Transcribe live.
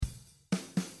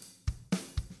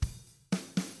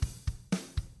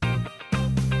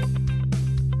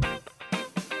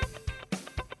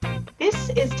This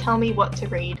is Tell Me What to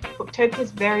Read,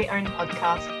 Booktopia's very own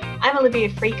podcast. I'm Olivia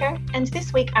Frico, and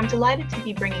this week I'm delighted to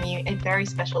be bringing you a very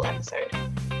special episode.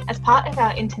 As part of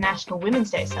our International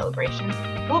Women's Day celebrations,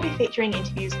 we'll be featuring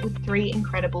interviews with three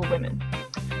incredible women.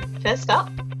 First up,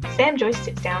 Sam Joyce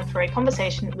sits down for a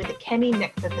conversation with Kemi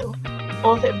Nekvapil,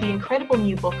 author of the incredible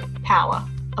new book, Power,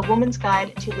 A Woman's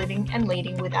Guide to Living and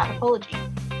Leading Without Apology.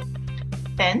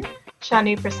 Then,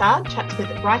 Shanu Prasad chats with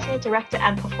writer, director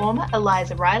and performer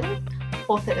Eliza Riley,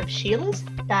 author of Sheila's,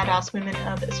 Badass Women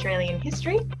of Australian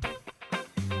History.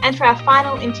 And for our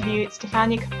final interview,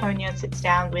 Stefania Caponia sits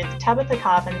down with Tabitha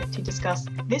Carvin to discuss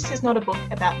This Is Not a Book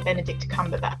About Benedict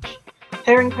Cumberbatch,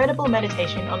 her incredible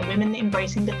meditation on women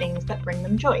embracing the things that bring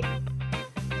them joy.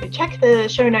 So check the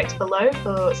show notes below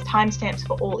for timestamps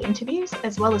for all interviews,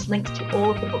 as well as links to all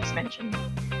of the books mentioned.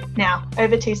 Now,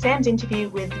 over to Sam's interview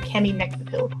with Kemi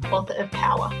Nekvapil, author of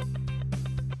Power.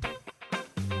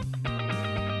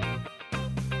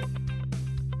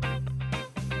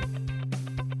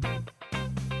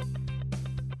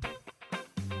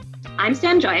 I'm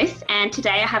Sam Joyce, and today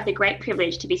I have the great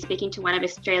privilege to be speaking to one of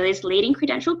Australia's leading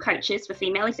credentialed coaches for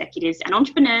female executives and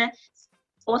entrepreneur,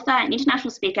 author and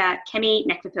international speaker, Kemi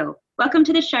Nekvapil. Welcome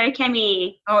to the show,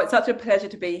 Kemi. Oh, it's such a pleasure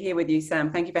to be here with you,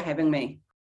 Sam. Thank you for having me.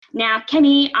 Now,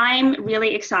 Kemi, I'm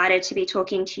really excited to be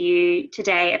talking to you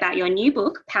today about your new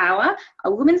book, Power,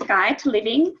 A Woman's Guide to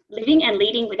Living and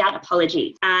Leading Without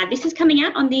Apology. This is coming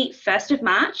out on the 1st of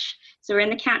March, so we're in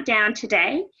the countdown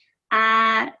today.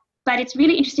 But it's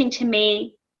really interesting to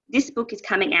me, this book is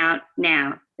coming out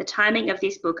now. The timing of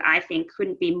this book, I think,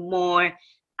 couldn't be more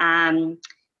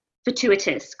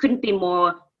fortuitous, couldn't be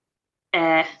more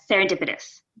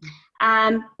serendipitous.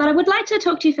 But I would like to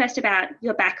talk to you first about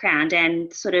your background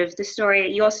and sort of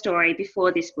your story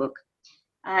before this book.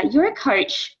 You're a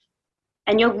coach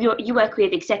and you work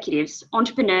with executives,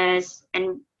 entrepreneurs,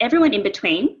 and everyone in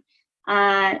between.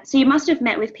 So you must have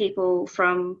met with people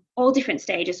from all different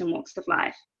stages and walks of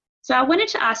life. So I wanted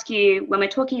to ask you, when we're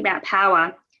talking about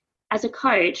power, as a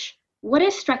coach, what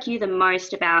has struck you the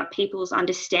most about people's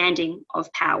understanding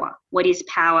of power? What is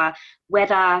power,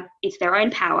 whether it's their own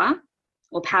power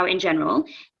or power in general,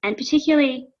 and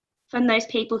particularly from those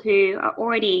people who are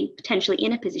already potentially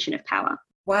in a position of power?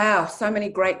 Wow, so many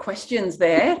great questions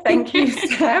there. Thank you,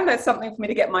 Sam. That's something for me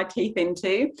to get my teeth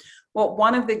into. Well,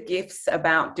 one of the gifts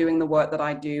about doing the work that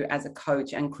I do as a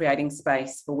coach and creating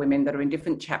space for women that are in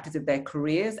different chapters of their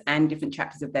careers and different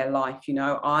chapters of their life,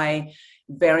 I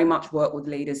very much work with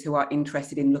leaders who are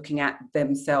interested in looking at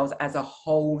themselves as a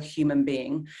whole human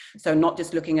being. So not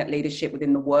just looking at leadership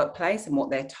within the workplace and what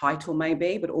their title may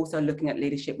be, but also looking at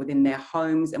leadership within their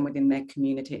homes and within their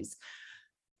communities.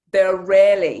 There are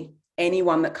rarely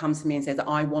anyone that comes to me and says,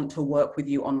 I want to work with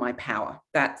you on my power.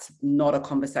 That's not a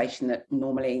conversation that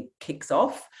normally kicks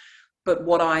off. But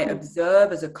what I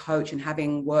observe as a coach and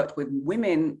having worked with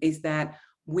women is that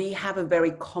we have a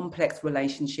very complex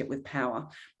relationship with power.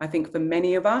 I think for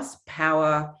many of us,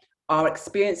 our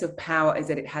experience of power is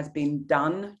that it has been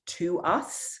done to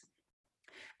us,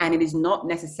 and it is not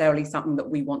necessarily something that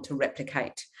we want to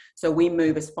replicate. So we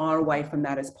move as far away from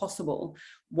that as possible.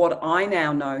 What I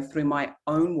now know through my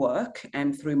own work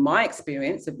and through my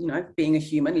experience of, being a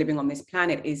human living on this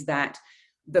planet is that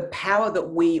the power that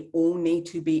we all need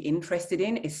to be interested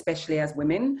in, especially as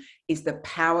women, is the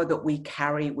power that we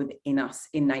carry within us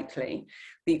innately.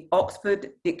 The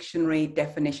Oxford Dictionary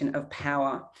definition of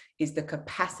power is the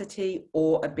capacity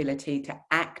or ability to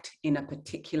act in a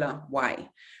particular way.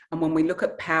 And when we look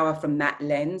at power from that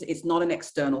lens, it's not an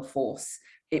external force.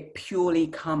 It purely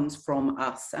comes from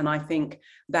us. And I think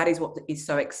that is what is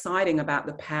so exciting about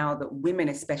the power that women,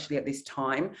 especially at this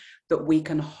time, that we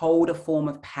can hold a form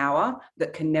of power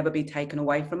that can never be taken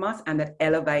away from us and that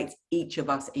elevates each of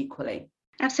us equally.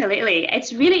 Absolutely.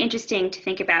 It's really interesting to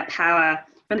think about power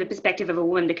from the perspective of a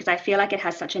woman, because I feel like it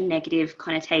has such a negative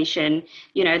connotation,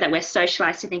 that we're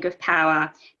socialized to think of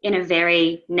power in a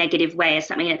very negative way as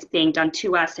something that's being done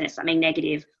to us and it's something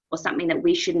negative or something that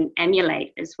we shouldn't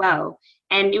emulate as well.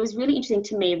 And it was really interesting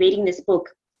to me reading this book.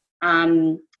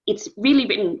 It's really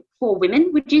written for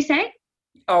women, would you say?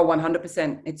 Oh,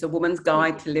 100%. It's a woman's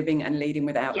guide to living and leading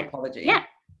without apology.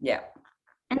 Yeah.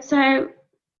 And so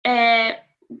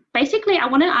basically, I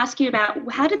want to ask you about,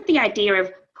 how did the idea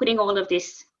of putting all of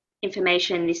this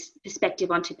information, this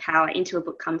perspective onto power into a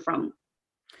book come from?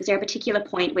 Was there a particular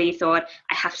point where you thought,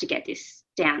 I have to get this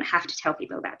down, I have to tell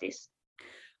people about this?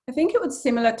 I think it was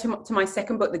similar to my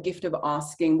second book, The Gift of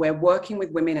Asking, where working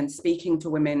with women and speaking to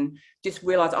women just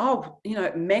realized,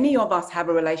 many of us have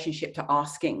a relationship to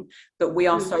asking, that we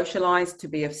are socialized to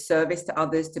be of service to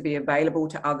others, to be available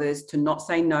to others, to not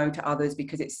say no to others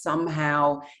because it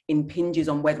somehow impinges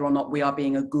on whether or not we are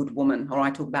being a good woman, or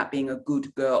I talk about being a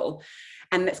good girl.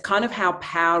 And that's kind of how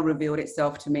power revealed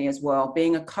itself to me as well.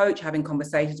 Being a coach, having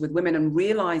conversations with women and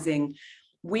realizing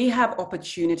we have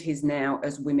opportunities now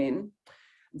as women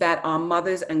that our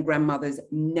mothers and grandmothers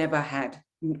never had,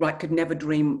 like could never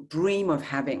dream of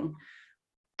having.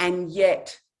 And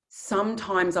yet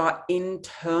sometimes our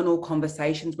internal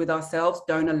conversations with ourselves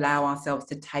don't allow ourselves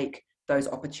to take those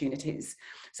opportunities.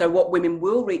 So what women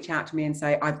will reach out to me and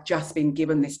say, I've just been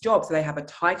given this job. So they have a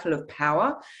title of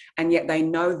power, and yet they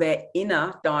know their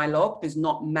inner dialogue does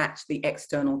not match the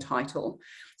external title.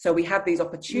 So we have these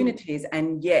opportunities,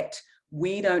 and yet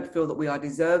we don't feel that we are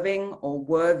deserving or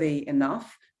worthy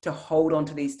enough to hold on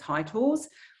to these titles.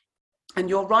 And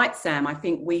you're right, Sam. I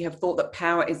think we have thought that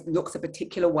power looks a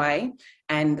particular way,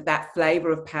 and that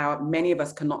flavor of power many of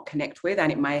us cannot connect with,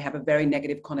 and it may have a very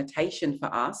negative connotation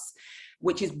for us,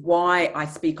 which is why I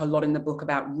speak a lot in the book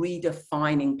about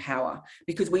redefining power,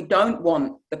 because we don't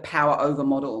want the power over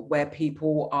model where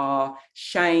people are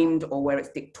shamed or where it's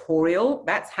dictatorial.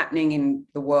 That's happening in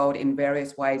the world in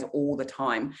various ways all the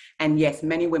time. And yes,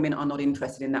 many women are not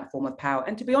interested in that form of power.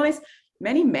 And to be honest,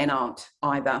 many men aren't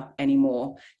either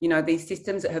anymore. You know, these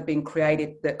systems that have been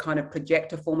created that kind of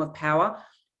project a form of power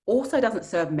also doesn't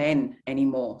serve men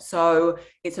anymore. So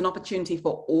it's an opportunity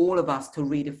for all of us to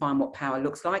redefine what power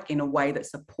looks like in a way that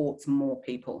supports more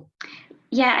people.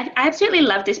 Yeah, I absolutely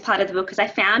love this part of the book, because I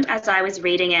found as I was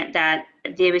reading it that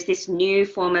there was this new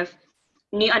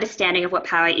understanding of what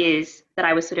power is that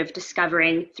I was sort of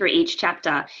discovering through each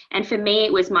chapter. And for me,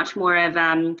 it was much more of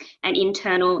an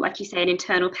internal, like you say, an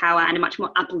internal power, and a much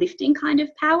more uplifting kind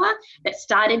of power that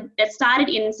started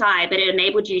inside, but it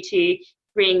enabled you to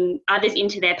bring others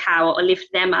into their power or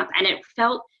lift them up. And it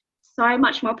felt so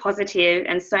much more positive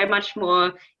and so much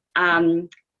more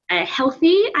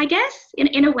healthy, I guess,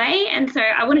 in a way. And so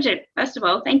I wanted to, first of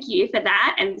all, thank you for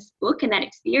that and this book and that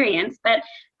experience. But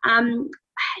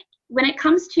when it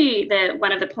comes to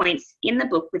one of the points in the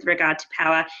book with regard to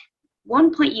power,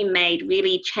 one point you made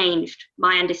really changed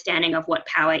my understanding of what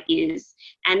power is.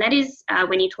 And that is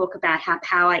when you talk about how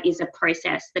power is a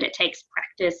process, that it takes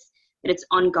practice, that it's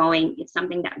ongoing. It's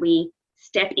something that we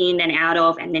step in and out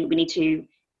of, and then we need to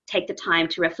take the time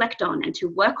to reflect on and to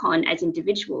work on as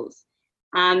individuals.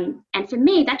 And for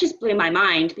me, that just blew my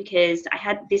mind, because I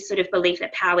had this sort of belief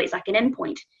that power is like an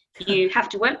endpoint. You have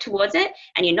to work towards it,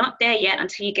 and you're not there yet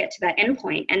until you get to that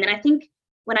endpoint. And then I think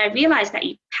when I realized that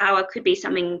power could be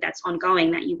something that's ongoing,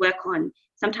 that you work on,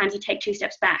 sometimes you take 2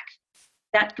 steps back,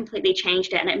 that completely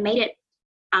changed it. And it made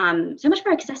it so much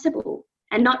more accessible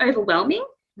and not overwhelming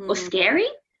or scary.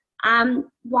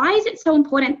 Why is it so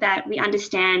important that we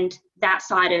understand that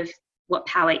side of what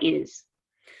power is?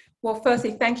 Well,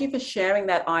 firstly, thank you for sharing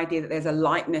that idea that there's a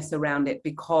lightness around it,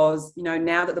 because, you know,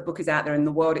 now that the book is out there in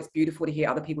the world, it's beautiful to hear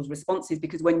other people's responses,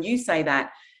 because when you say that,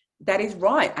 that is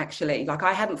right, actually. Like,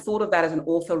 I hadn't thought of that as an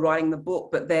author writing the book,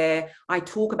 but there I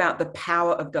talk about the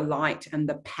power of delight and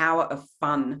the power of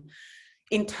fun.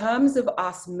 In terms of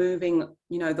us moving,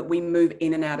 you know, that we move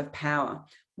in and out of power.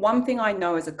 One thing I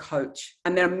know as a coach,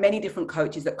 and there are many different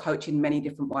coaches that coach in many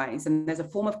different ways, and there's a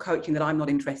form of coaching that I'm not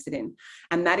interested in,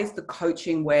 and that is the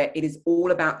coaching where it is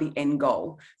all about the end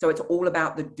goal. So it's all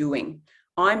about the doing.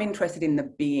 I'm interested in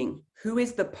the being. Who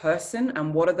is the person,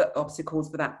 and what are the obstacles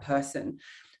for that person?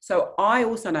 So I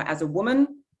also know, as a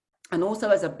woman, and also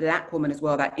as a Black woman as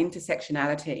well, that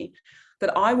intersectionality,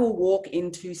 that I will walk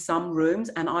into some rooms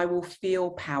and I will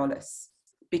feel powerless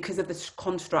because of the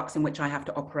constructs in which I have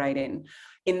to operate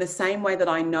in the same way that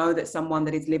I know that someone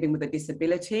that is living with a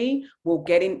disability will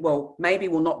maybe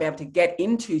will not be able to get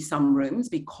into some rooms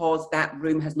because that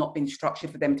room has not been structured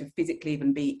for them to physically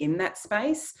even be in that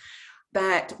space,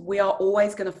 that we are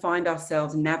always going to find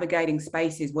ourselves navigating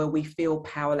spaces where we feel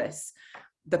powerless.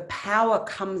 The power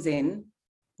comes in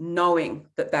knowing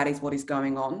that that is what is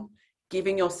going on,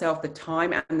 giving yourself the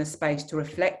time and the space to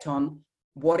reflect on,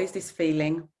 what is this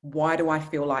feeling? Why do I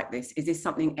feel like this? Is this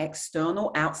something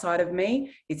external outside of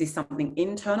me? Is this something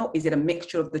internal? Is it a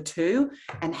mixture of the two?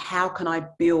 And how can I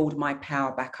build my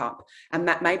power back up? And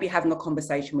that may be having a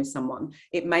conversation with someone.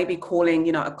 It may be calling,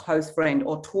 you know, a close friend,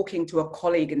 or talking to a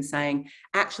colleague and saying,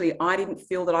 actually, I didn't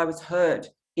feel that I was heard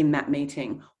in that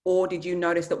meeting. Or did you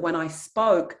notice that when I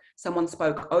spoke, someone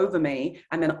spoke over me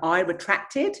and then I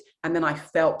retracted and then I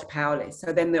felt powerless?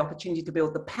 So then the opportunity to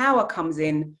build the power comes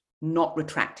in, not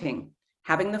retracting.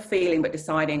 having the feeling, but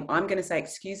deciding, I'm going to say,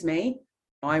 excuse me,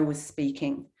 I was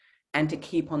speaking, and to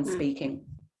keep on speaking.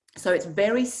 So it's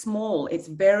very small. It's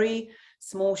very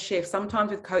small shift.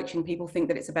 Sometimes with coaching, people think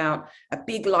that it's about a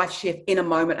big life shift in a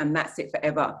moment and that's it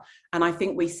forever. And I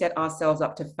think we set ourselves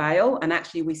up to fail. And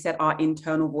actually we set our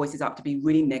internal voices up to be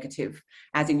really negative,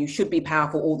 as in you should be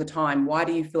powerful all the time. Why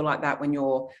do you feel like that when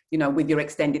you're, with your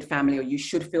extended family, or you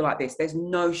should feel like this? There's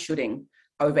no shoulding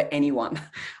over anyone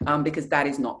because that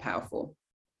is not powerful.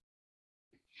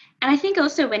 And I think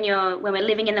also when we're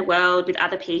living in the world with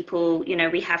other people,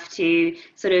 we have to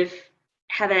sort of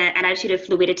have an attitude of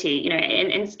fluidity.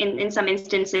 In some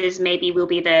instances, maybe we'll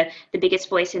be the biggest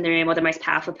voice in the room or the most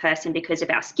powerful person because of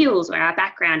our skills or our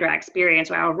background or our experience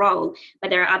or our role.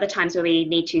 But there are other times where we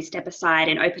need to step aside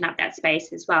and open up that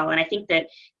space as well. And I think that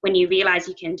when you realize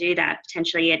you can do that,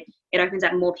 potentially it opens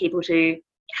up more people to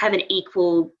have an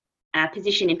equal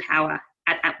position in power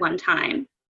at one time.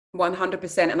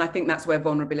 100%. And I think that's where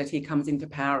vulnerability comes into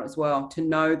power as well. To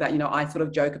know that, I sort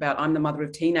of joke about, I'm the mother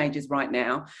of teenagers right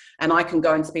now, and I can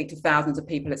go and speak to thousands of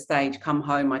people at stage, come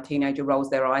home, my teenager rolls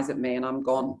their eyes at me and I'm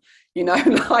gone.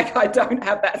 Like I don't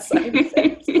have that same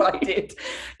sense I did,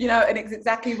 and it's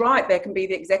exactly right. There can be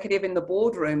the executive in the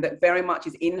boardroom that very much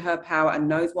is in her power and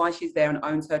knows why she's there and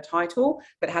owns her title,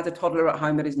 but has a toddler at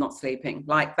home that is not sleeping.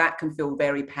 Like that can feel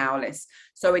very powerless.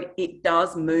 So it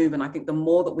does move. And I think the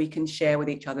more that we can share with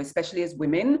each other, especially as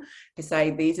women, to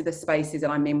say, these are the spaces that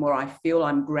I'm in where I feel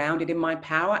I'm grounded in my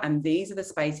power, and these are the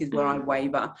spaces where I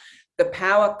waver. The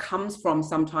power comes from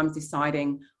sometimes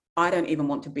deciding, I don't even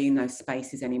want to be in those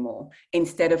spaces anymore.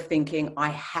 Instead of thinking, I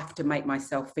have to make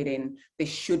myself fit in. This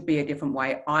should be a different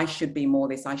way. I should be more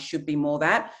this. I should be more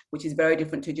that, which is very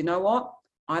different to, you know what?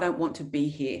 I don't want to be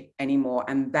here anymore.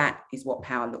 And that is what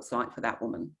power looks like for that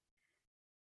woman.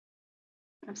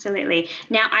 Absolutely.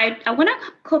 Now, I want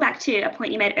to call back to a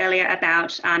point you made earlier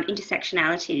about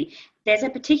intersectionality. There's a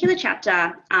particular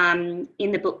chapter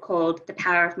in the book called The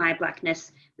Power of My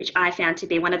Blackness, which I found to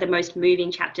be one of the most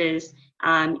moving chapters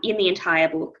in the entire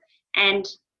book. And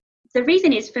the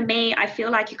reason is, for me, I feel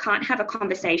like you can't have a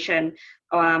conversation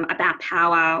about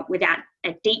power without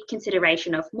a deep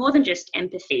consideration of more than just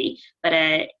empathy, but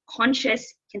a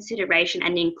conscious consideration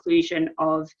and inclusion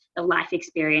of the life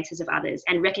experiences of others,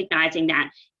 and recognizing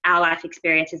that our life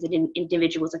experiences as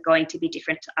individuals are going to be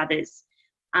different to others.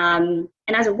 And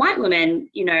as a white woman,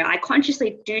 I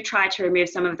consciously do try to remove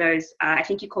some of those, I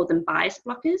think you call them bias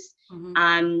blockers,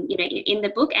 in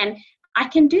the book. And I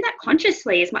can do that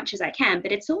consciously as much as I can,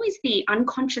 but it's always the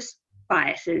unconscious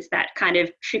biases that kind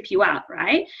of trip you up,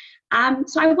 right?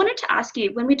 So I wanted to ask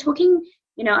you, when we're talking,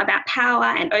 about power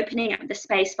and opening up the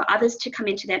space for others to come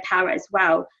into their power as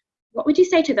well, what would you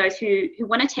say to those who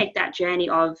want to take that journey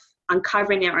of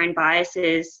uncovering their own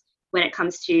biases when it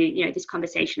comes to, this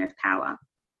conversation of power?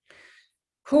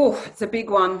 Oh, it's a big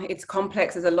one. It's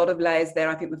complex. There's a lot of layers there.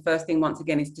 I think the first thing, once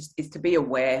again, is to be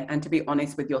aware and to be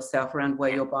honest with yourself around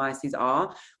where your biases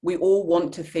are. We all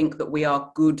want to think that we are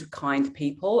good, kind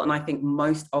people, and I think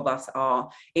most of us are.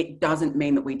 It doesn't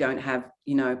mean that we don't have,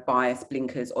 bias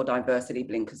blinkers or diversity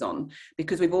blinkers on,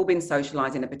 because we've all been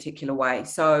socialized in a particular way.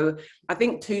 So I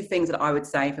think two things that I would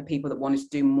say for people that wanted to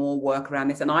do more work around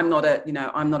this, and I'm not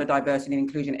a diversity and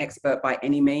inclusion expert by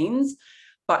any means,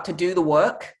 but to do the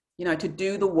work.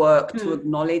 To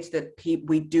acknowledge that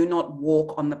we do not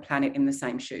walk on the planet in the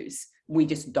same shoes. We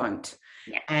just don't.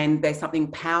 Yeah. And there's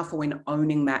something powerful in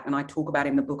owning that. And I talk about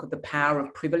in the book of the power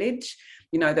of privilege,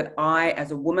 that I, as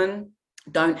a woman,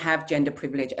 don't have gender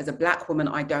privilege. As a Black woman,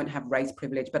 I don't have race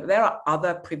privilege, but there are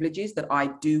other privileges that I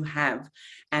do have,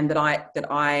 and that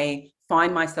I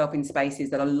find myself in spaces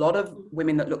that a lot of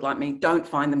women that look like me don't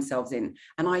find themselves in.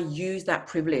 And I use that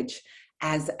privilege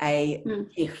as a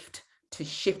gift to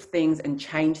shift things and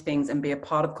change things and be a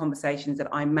part of conversations that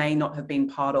I may not have been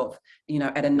part of,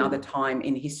 at another time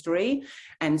in history.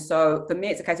 And so for me,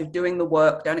 it's a case of doing the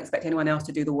work. Don't expect anyone else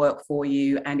to do the work for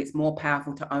you. And it's more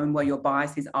powerful to own where your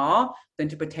biases are than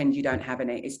to pretend you don't have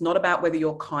any. It's not about whether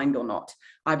you're kind or not.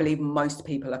 I believe most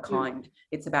people are kind.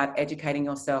 It's about educating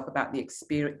yourself about the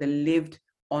experience, the lived,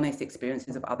 honest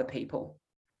experiences of other people.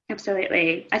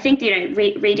 Absolutely. I think,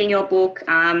 reading your book,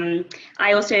 I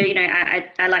also,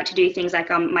 I like to do things like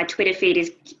my Twitter feed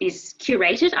is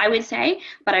curated, I would say,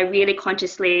 but I really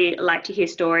consciously like to hear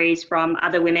stories from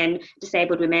other women,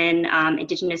 disabled women,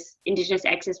 Indigenous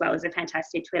X as well as a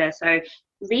fantastic Twitter. So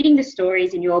reading the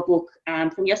stories in your book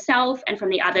from yourself and from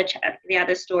the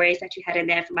other stories that you had in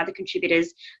there from other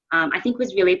contributors, I think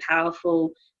was really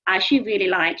powerful. I actually really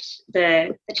liked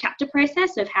the chapter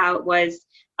process of how it was.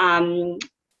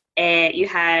 You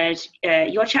had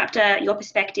your chapter, your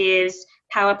perspectives,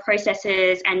 power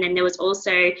processes, and then there was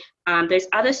also those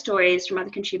other stories from other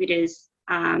contributors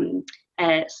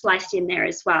sliced in there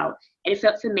as well. And it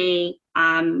felt for me,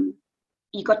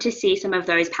 you got to see some of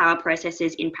those power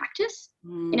processes in practice,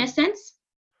 in a sense.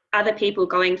 Other people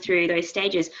going through those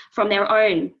stages from their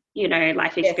own,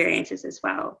 life experiences as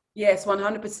well. Yes,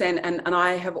 100%. And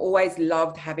I have always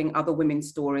loved having other women's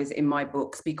stories in my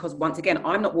books, because once again,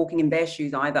 I'm not walking in their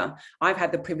shoes either. I've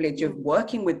had the privilege of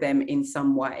working with them in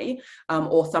some way,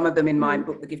 or some of them in my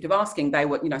book, The Gift of Asking, they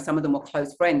were, some of them were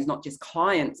close friends, not just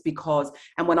clients,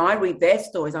 and when I read their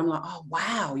stories, I'm like, oh,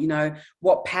 wow,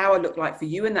 what power looked like for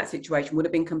you in that situation would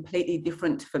have been completely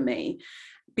different for me,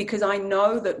 because I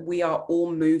know that we are all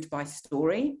moved by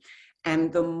story.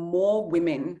 And the more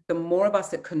women, the more of us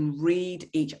that can read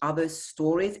each other's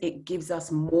stories, it gives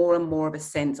us more and more of a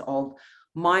sense of,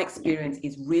 my experience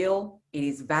is real, it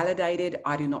is validated,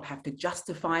 I do not have to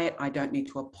justify it, I don't need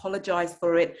to apologize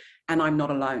for it, and I'm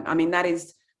not alone. I mean, that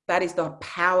is the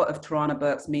power of Tarana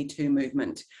Burke's Me Too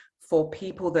movement. For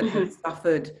people that have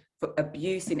suffered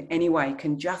abuse in any way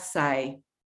can just say,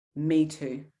 me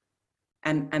too.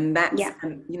 And that's,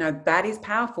 that is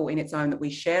powerful in its own, that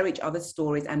we share each other's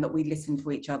stories and that we listen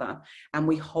to each other and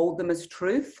we hold them as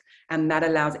truth. And that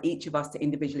allows each of us to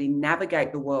individually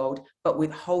navigate the world, but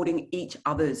with holding each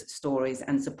other's stories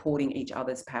and supporting each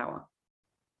other's power.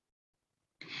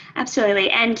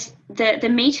 Absolutely. And the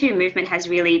Me Too movement has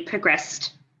really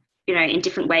progressed, in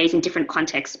different ways, in different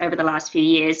contexts over the last few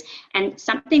years. And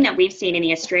something that we've seen in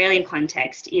the Australian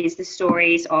context is the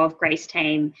stories of Grace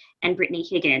Tame and Brittany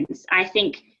Higgins. I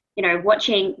think,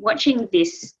 watching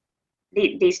these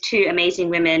two amazing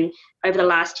women over the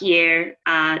last year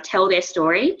tell their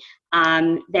story,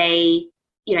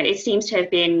 it seems to have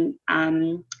been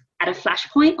at a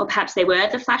flashpoint, or perhaps they were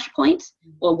the flashpoint,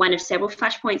 or one of several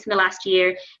flashpoints in the last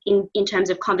year in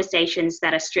terms of conversations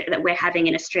that we're having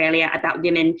in Australia about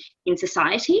women in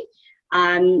society.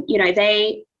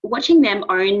 Watching them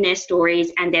own their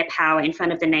stories and their power in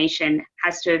front of the nation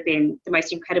has to have been the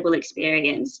most incredible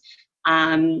experience.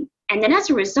 And then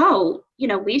as a result,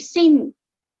 we've seen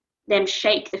them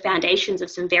shake the foundations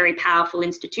of some very powerful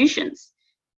institutions,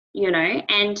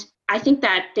 and I think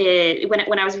that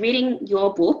when I was reading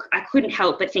your book, I couldn't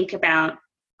help but think about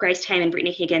Grace Tame and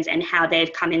Brittany Higgins and how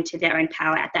they've come into their own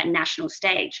power at that national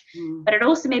stage. But it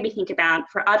also made me think about,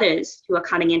 for others who are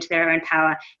coming into their own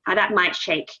power, how that might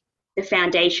shake the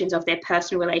foundations of their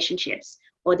personal relationships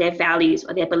or their values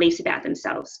or their beliefs about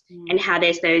themselves, and how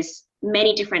there's those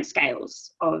many different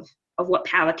scales of what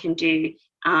power can do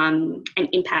and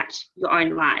impact your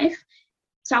own life.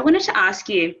 So I wanted to ask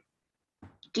you,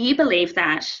 do you believe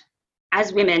that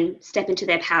as women step into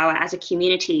their power as a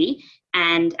community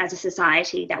and as a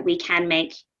society, that we can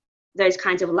make those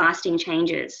kinds of lasting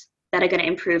changes that are going to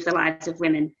improve the lives of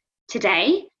women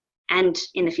today and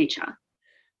in the future?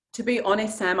 To be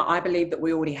honest, Sam, I believe that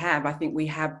we already have. I think we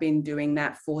have been doing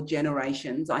that for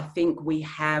generations. I think we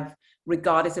have,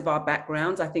 regardless of our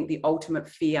backgrounds, I think the ultimate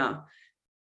fear,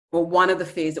 well, one of the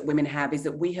fears that women have, is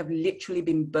that we have literally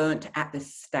been burnt at the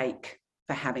stake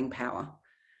for having power.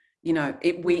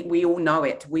 We all know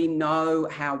it. We know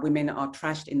how women are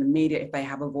trashed in the media if they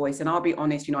have a voice. And I'll be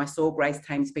honest, I saw Grace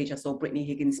Tame's speech, I saw Brittany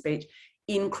Higgins' speech,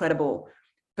 incredible.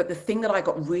 But the thing that I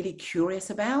got really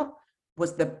curious about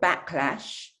was the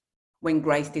backlash when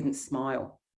Grace didn't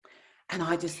smile. And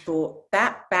I just thought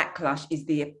that backlash is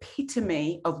the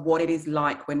epitome of what it is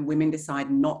like when women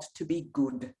decide not to be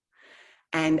good.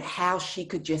 And how she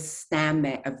could just stand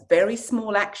there, a very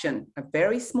small action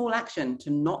to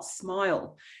not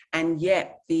smile. And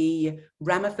yet the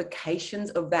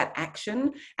ramifications of that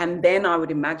action, and then I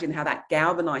would imagine how that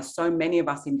galvanized so many of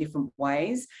us in different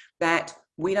ways, that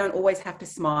we don't always have to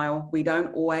smile. We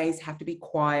don't always have to be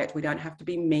quiet. We don't have to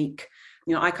be meek.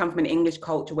 I come from an English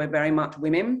culture where very much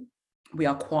women, we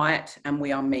are quiet and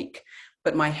we are meek.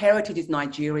 But my heritage is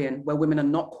Nigerian, where women are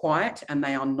not quiet and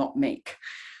they are not meek.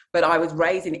 But I was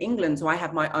raised in England, so I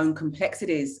have my own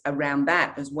complexities around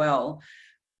that as well.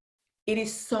 It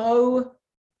is so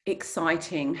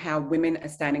exciting how women are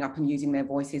standing up and using their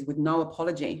voices with no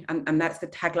apology. And that's the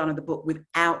tagline of the book,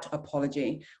 without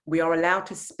apology. We are allowed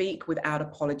to speak without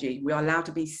apology. We are allowed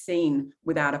to be seen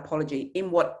without apology in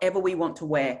whatever we want to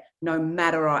wear, no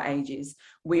matter our ages.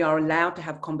 We are allowed to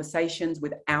have conversations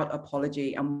without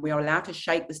apology, and we are allowed to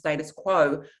shake the status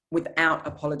quo without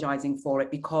apologizing for it,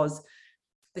 because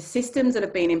the systems that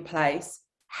have been in place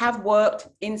have worked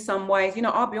in some ways.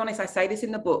 I'll be honest, I say this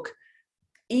in the book,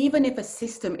 even if a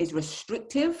system is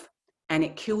restrictive and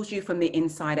it kills you from the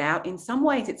inside out, in some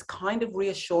ways it's kind of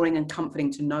reassuring and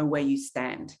comforting to know where you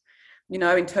stand. You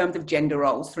know, in terms of gender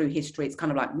roles through history, it's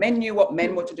kind of like men knew what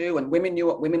men were to do and women knew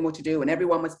what women were to do and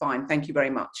everyone was fine. Thank you very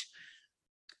much.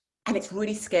 And it's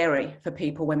really scary for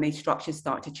people when these structures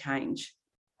start to change.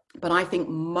 But I think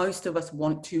most of us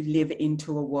want to live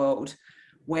into a world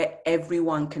where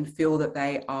everyone can feel that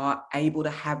they are able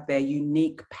to have their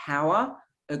unique power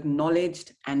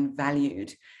acknowledged and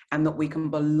valued, and that we can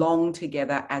belong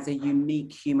together as a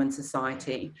unique human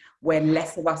society where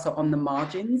less of us are on the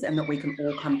margins and that we can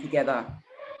all come together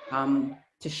to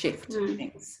shift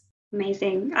things.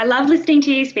 Amazing. I love listening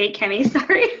to you speak, Kemi.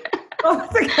 Sorry. Oh,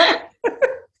 it's okay.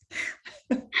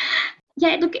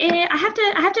 Yeah, look, I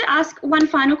have to ask one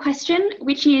final question,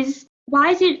 which is,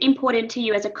 why is it important to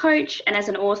you as a coach and as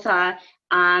an author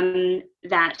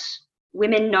that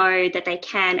women know that they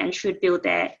can and should build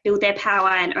their power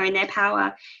and own their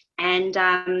power? And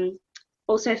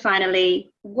also,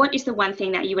 finally, what is the one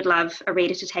thing that you would love a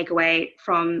reader to take away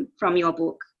from your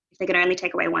book, if they could only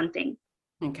take away one thing?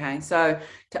 Okay, so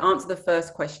to answer the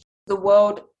first question, the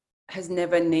world has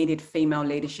never needed female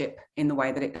leadership in the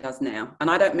way that it does now. And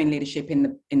I don't mean leadership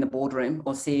in the boardroom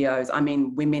or CEOs. I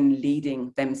mean women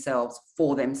leading themselves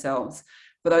for themselves.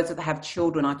 For those that have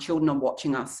children, our children are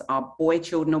watching us. Our boy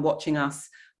children are watching us.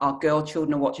 Our girl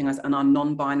children are watching us. And our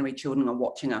non-binary children are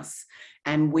watching us.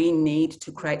 And we need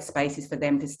to create spaces for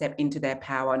them to step into their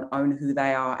power and own who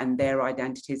they are and their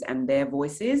identities and their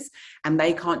voices. And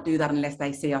they can't do that unless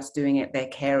they see us doing it. They're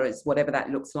carers, whatever that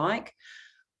looks like.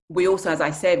 We also, as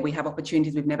I said, we have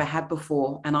opportunities we've never had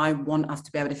before, and I want us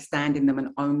to be able to stand in them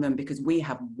and own them because we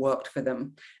have worked for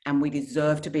them and we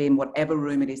deserve to be in whatever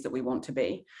room it is that we want to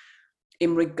be.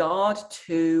 In regard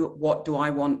to what do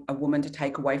I want a woman to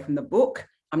take away from the book,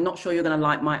 I'm not sure you're going to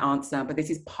like my answer, but this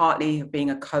is partly being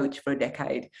a coach for a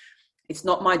decade. It's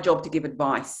not my job to give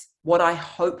advice. What I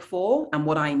hope for and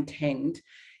what I intend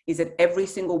is that every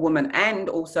single woman, and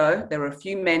also there are a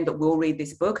few men that will read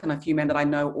this book and a few men that I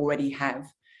know already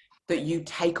have, that you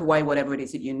take away whatever it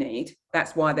is that you need.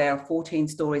 That's why there are 14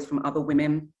 stories from other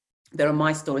women. There are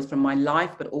my stories from my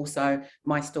life, but also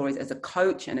my stories as a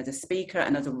coach and as a speaker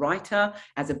and as a writer,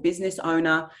 as a business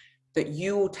owner, that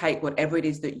you will take whatever it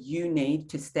is that you need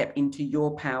to step into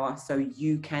your power so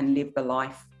you can live the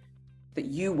life that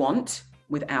you want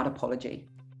without apology.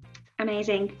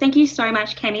 Amazing. Thank you so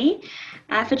much, Kemi,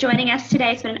 for joining us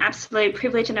today. It's been an absolute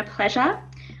privilege and a pleasure.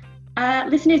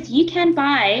 Listeners, you can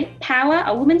buy Power,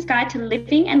 A Woman's Guide to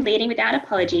Living and Leading Without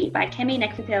Apology by Kemi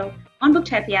Nekropil on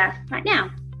Booktopia right now.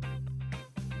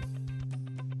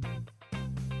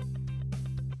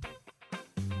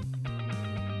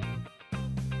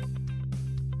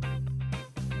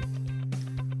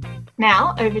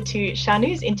 Now over to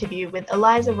Shanu's interview with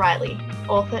Eliza Riley,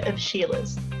 author of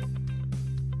Sheila's.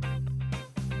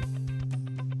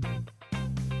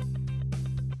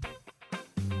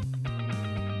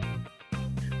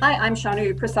 Hi, I'm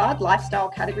Shanu Prasad, Lifestyle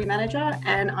Category Manager,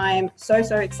 and I'm so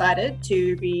excited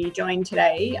to be joined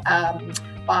today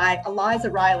by Eliza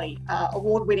Riley,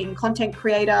 award-winning content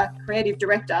creator, creative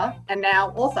director, and now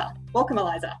author. Welcome,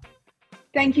 Eliza.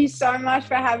 Thank you so much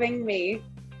for having me.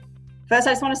 First,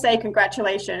 I just want to say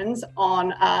congratulations on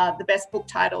the best book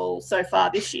title so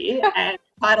far this year, and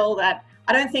a title that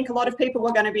I don't think a lot of people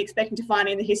were going to be expecting to find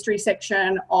in the history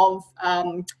section of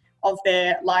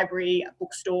their library,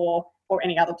 bookstore, or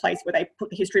any other place where they put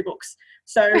the history books.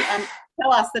 So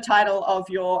tell us the title of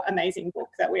your amazing book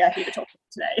that we are here to talk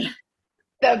about today.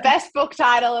 The best book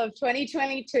title of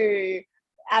 2022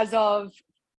 as of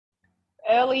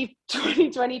early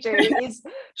 2022 is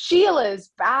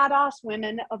Sheila's Badass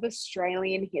Women of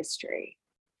Australian History.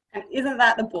 And isn't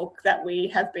that the book that we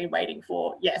have been waiting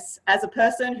for? Yes, as a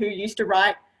person who used to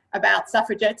write about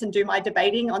suffragettes and do my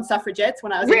debating on suffragettes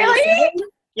when I was Really?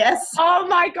 Yes. Oh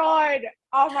my God.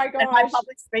 And my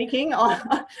public speaking on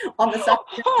the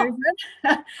suffragette movement.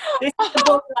 This is the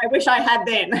book that I wish I had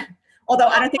then. Although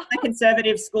I don't think my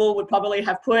conservative school would probably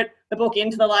have put the book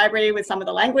into the library with some of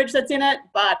the language that's in it.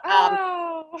 But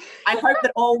I hope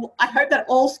that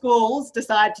all schools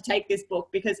decide to take this book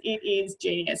because it is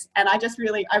genius. And I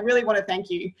really want to thank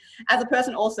you as a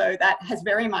person also that has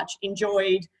very much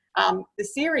enjoyed the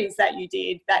series that you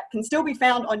did that can still be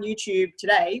found on YouTube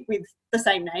today with the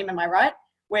same name. Am I right?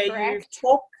 Where Correct.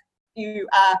 you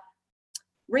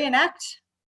reenact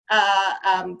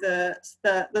the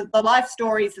life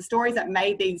stories, the stories that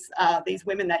made these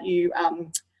women that you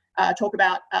talk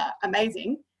about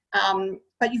amazing.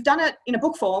 But you've done it in a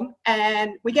book form,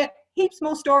 and we get heaps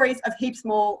more stories of heaps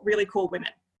more really cool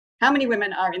women. How many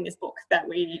women are in this book that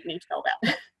we need to know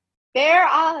about? There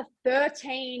are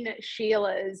 13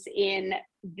 Sheilas in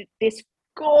this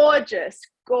gorgeous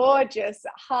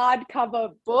hardcover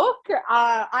book.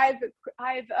 I've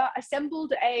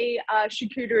assembled a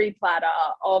charcuterie platter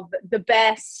of the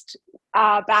best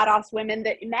badass women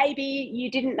that maybe you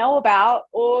didn't know about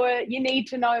or you need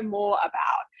to know more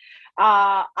about.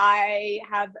 I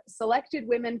have selected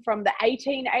women from the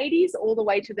 1880s all the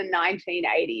way to the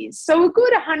 1980s. So a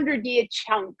good 100-year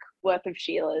chunk worth of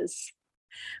Sheilas.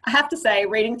 I have to say,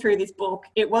 reading through this book,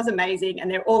 it was amazing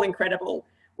and they're all incredible.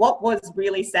 What was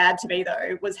really sad to me,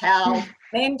 though, was how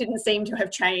men didn't seem to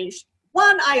have changed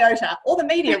one iota, or the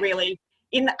media really,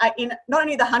 in not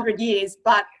only the 100 years,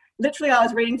 but literally I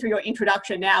was reading through your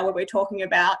introduction now where we're talking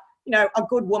about, you know, a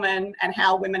good woman and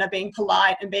how women are being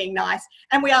polite and being nice.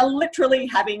 And we are literally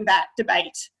having that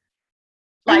debate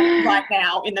like right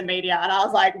now in the media. And I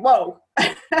was like, whoa,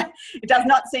 it does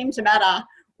not seem to matter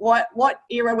what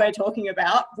era we're talking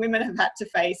about. Women have had to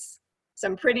face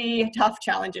some pretty tough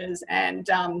challenges, and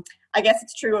I guess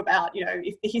it's true about, you know,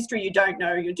 if the history you don't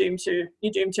know, you're doomed to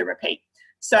repeat.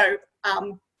 So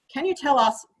can you tell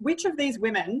us which of these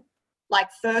women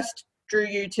like first drew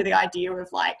you to the idea of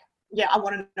like, yeah, I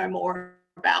want to know more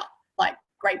about like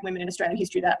great women in Australian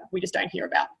history that we just don't hear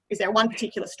about? Is there one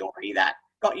particular story that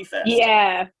got you first?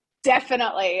 Yeah,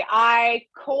 definitely. I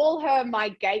call her my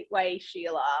gateway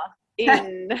Sheila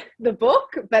in the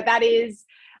book, but that is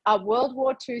a World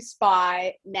War II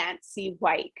spy, Nancy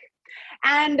Wake.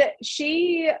 And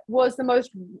she was the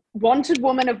most wanted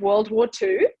woman of World War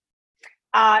II.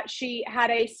 She had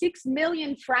a 6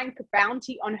 million franc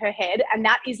bounty on her head, and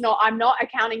that is not, I'm not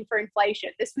accounting for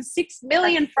inflation. This was 6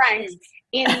 million francs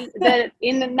in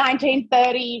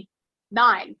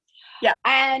 1939. Yeah.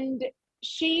 And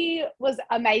she was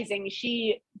amazing.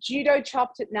 She judo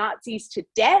chopped at Nazis to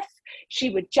death.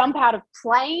 She would jump out of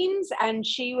planes, and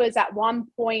she was at one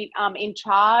point in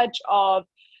charge of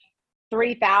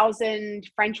 3,000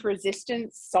 French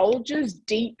resistance soldiers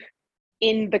deep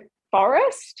in the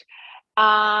forest.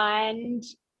 And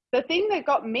the thing that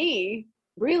got me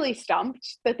really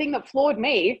stumped, the thing that floored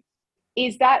me,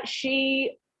 is that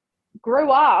she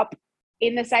grew up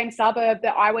in the same suburb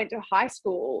that I went to high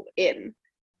school in.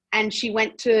 And she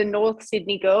went to North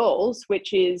Sydney Girls,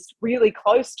 which is really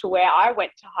close to where I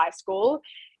went to high school.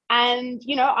 And,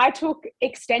 you know, I took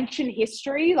extension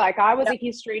history. Like I was a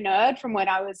history nerd from when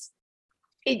I was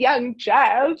a young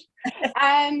child.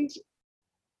 And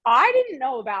I didn't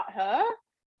know about her.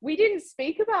 We didn't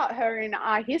speak about her in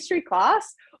our history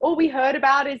class. All we heard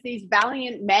about is these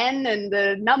valiant men and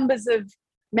the numbers of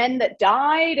men that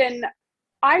died. And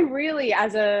I really,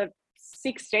 as a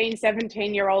 16,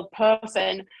 17-year-old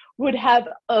person, would have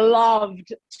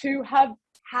loved to have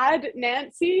had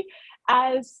Nancy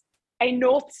as a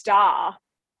North Star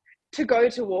to go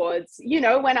towards. You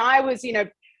know, when I was, you know,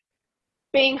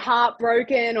 being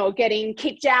heartbroken or getting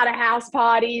kicked out of house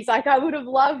parties, like I would have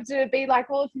loved to be like,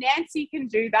 well, if Nancy can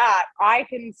do that, I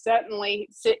can certainly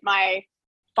sit my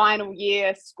final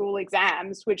year school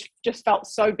exams, which just felt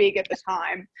so big at the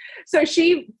time. So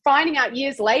she, finding out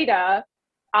years later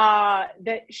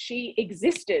that she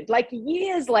existed, like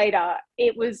years later,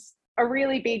 it was a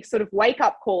really big sort of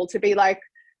wake-up call to be like,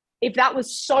 if that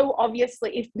was so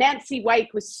obviously, if Nancy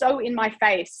Wake was so in my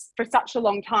face for such a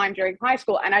long time during high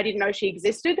school and I didn't know she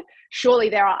existed, surely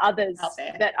there are others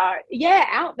that are,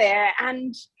 out there.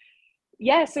 And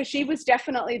so she was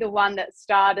definitely the one that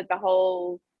started the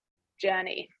whole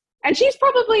journey. And she's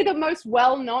probably the most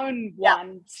well-known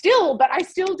one still, but I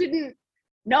still didn't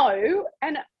know.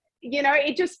 And, you know,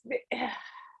 it just...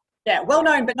 Yeah,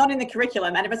 well-known, but not in the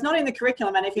curriculum. And if it's not in the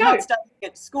curriculum and if you're not studying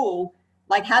at school,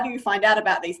 like, how do you find out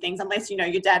about these things unless, you know,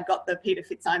 your dad got the Peter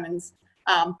Fitzsimons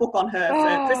book on her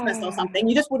for Christmas or something?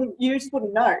 You just wouldn't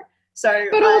know. So,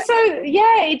 but also,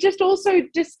 it just also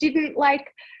didn't,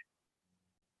 like,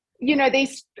 you know,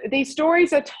 these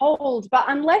stories are told, but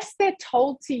unless they're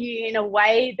told to you in a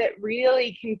way that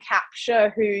really can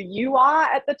capture who you are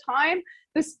at the time,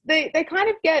 they kind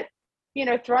of get, you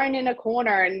know, thrown in a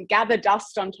corner and gather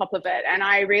dust on top of it. And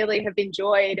I really have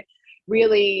enjoyed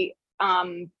really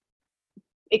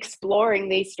exploring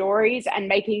these stories and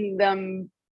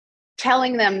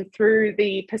telling them through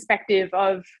the perspective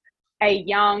of a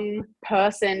young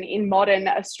person in modern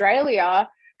Australia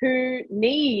who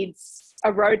needs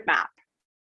a roadmap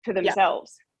for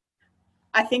themselves.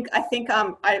 I think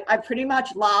I pretty much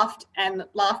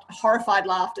horrified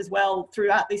laughed as well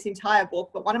throughout this entire book.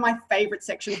 But one of my favorite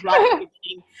sections right at the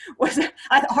beginning was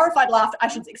horrified laughed. I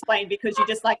should explain, because you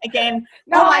just like, again,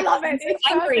 I love it.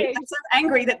 I'm so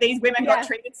angry that these women got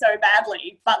treated so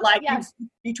badly. But like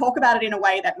you talk about it in a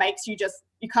way that makes you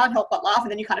can't help but laugh,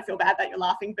 and then you kind of feel bad that you're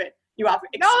laughing, but You are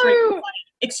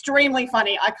extremely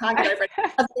funny. I can't get over it. I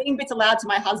was reading bits aloud to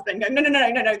my husband, going,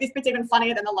 no, this bit's even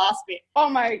funnier than the last bit. Oh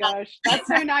my gosh, that's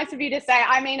so nice of you to say.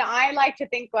 I mean, I like to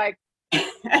think like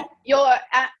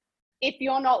if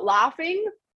you're not laughing,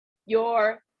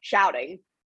 you're shouting.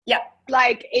 Yeah.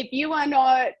 Like if you are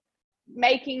not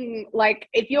making, like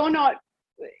if you're not,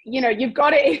 you've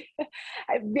got to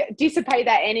dissipate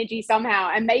that energy somehow,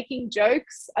 and making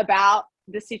jokes about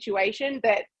the situation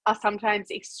that are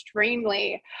sometimes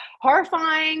extremely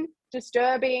horrifying,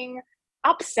 disturbing,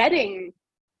 upsetting,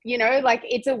 like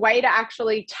it's a way to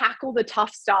actually tackle the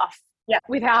tough stuff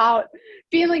without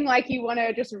feeling like you want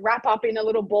to just wrap up in a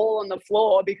little ball on the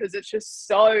floor because it's just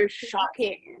so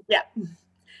shocking. Yeah.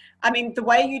 I mean, the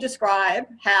way you describe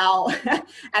how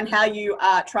and how you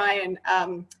try and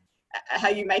how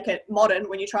you make it modern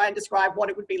when you try and describe what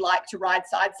it would be like to ride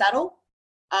side saddle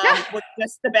was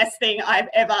just the best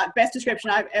description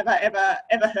I've ever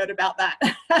heard about that.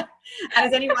 And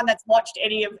as anyone that's watched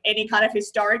any kind of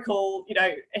historical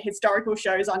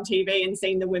shows on TV and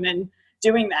seen the women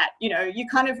doing that, you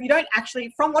don't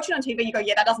actually, from watching on TV, you go,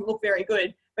 yeah, that doesn't look very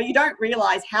good, but you don't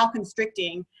realize how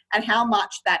constricting and how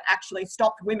much that actually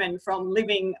stopped women from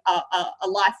living a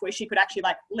life where she could actually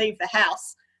like leave the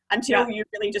house until you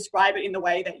really describe it in the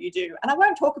way that you do. And I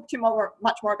won't talk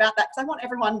much more about that because I want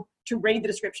everyone to read the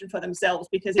description for themselves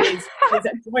because it is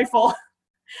joyful.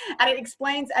 And it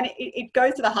explains, and it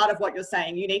goes to the heart of what you're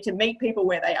saying. You need to meet people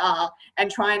where they are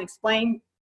and try and explain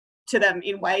to them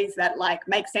in ways that like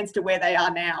make sense to where they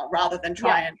are now, rather than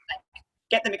try and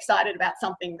get them excited about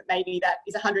something that maybe that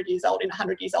is 100 years old in a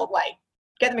 100 years old way.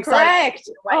 Get them excited.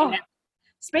 Now.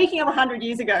 Speaking of 100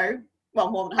 years ago,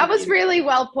 well, more than 100 that was really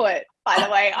well put, by the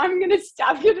way. I'm gonna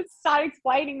start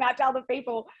explaining that to other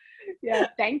people. Yeah,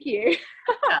 thank you.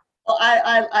 Well,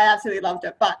 I absolutely loved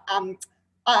it. But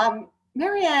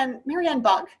Marianne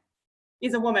Bug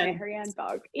is a woman. Marianne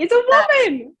Bug is a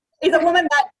woman. Is a woman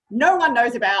that no one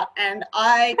knows about, and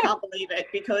I can't believe it,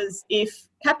 because if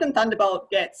Captain Thunderbolt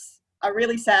gets a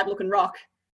really sad looking rock,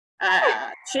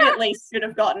 she at least should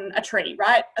have gotten a tree,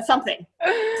 right? Something.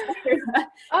 Can you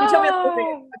tell me a little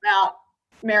bit about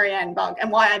Marianne Bug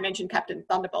and why I mentioned Captain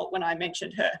Thunderbolt when I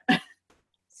mentioned her?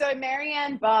 So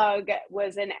Marianne Bug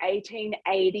was an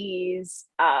 1880s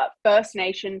First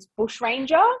Nations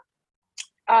bushranger.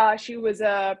 She was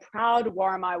a proud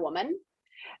Worimi woman,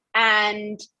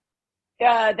 and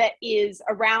that is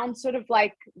around sort of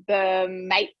like the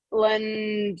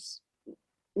Maitland,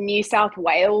 New South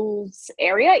Wales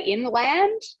area,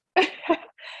 inland.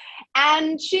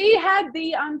 And she had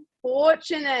the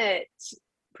unfortunate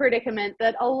predicament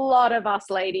that a lot of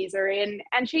us ladies are in,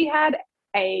 and she had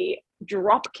a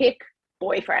dropkick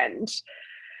boyfriend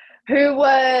who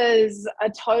was a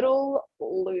total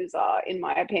loser, in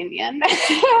my opinion,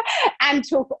 and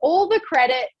took all the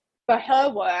credit for her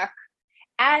work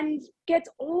and gets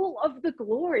all of the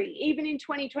glory, even in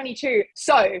 2022.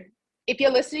 So if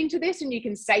you're listening to this and you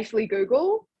can safely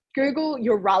Google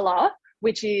Yurulla,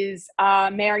 which is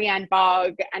Marianne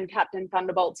Bug and Captain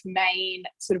Thunderbolt's main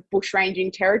sort of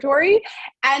bushranging territory.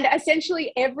 And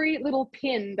essentially every little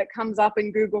pin that comes up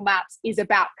in Google Maps is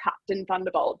about Captain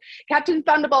Thunderbolt. Captain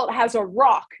Thunderbolt has a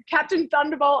rock. Captain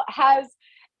Thunderbolt has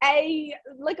a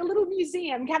little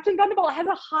museum. Captain Thunderbolt has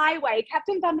a highway.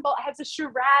 Captain Thunderbolt has a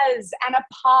Shiraz and a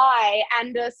pie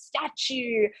and a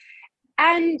statue.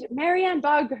 And Marianne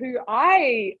Bug, who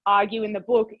I argue in the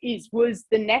book was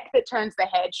the neck that turns the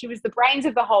head. She was the brains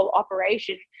of the whole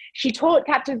operation. She taught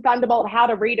Captain Thunderbolt how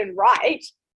to read and write.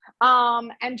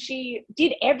 And she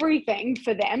did everything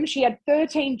for them. She had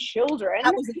 13 children.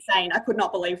 That was insane. I could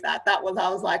not believe that. I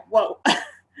was like, whoa.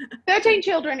 13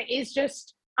 children is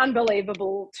just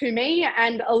unbelievable to me,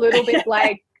 and a little bit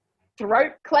like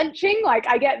throat clenching. Like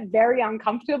I get very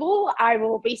uncomfortable. I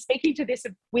will be speaking to this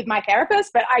with my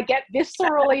therapist, but I get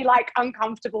viscerally like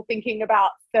uncomfortable thinking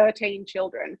about 13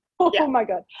 children. Oh my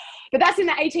God. But that's in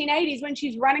the 1880s when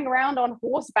she's running around on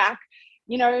horseback,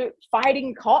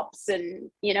 fighting cops and,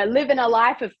 living a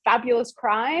life of fabulous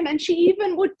crime. And she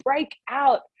even would break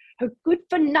out her good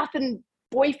for nothing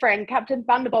boyfriend, Captain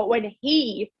Thunderbolt, when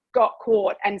he got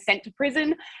caught and sent to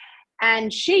prison.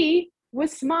 And she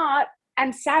was smart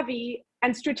and savvy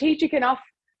and strategic enough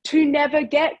to never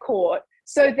get caught.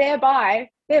 So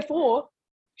therefore,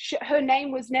 her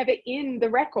name was never in the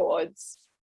records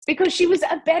because she was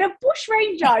a better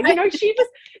bushranger.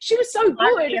 She was so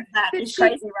good. It's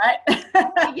crazy, right?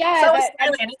 Yeah. So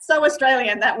Australian. It's so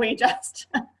Australian that we just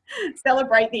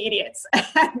celebrate the idiots.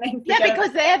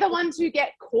 Because they're the ones who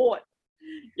get caught.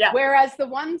 Yeah. Whereas the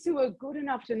ones who are good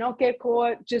enough to not get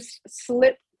caught just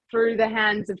slip through the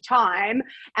hands of time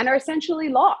and are essentially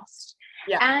lost.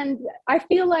 Yeah. And I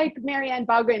feel like Marianne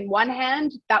Barger, in one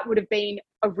hand, that would have been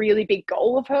a really big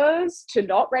goal of hers, to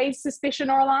not raise suspicion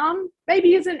or alarm.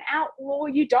 Maybe as an outlaw,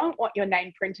 you don't want your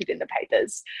name printed in the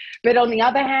papers. But on the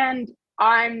other hand,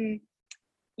 I'm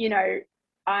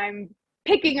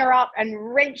picking her up and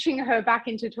wrenching her back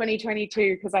into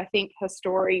 2022 because I think her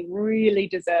story really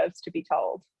deserves to be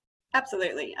told.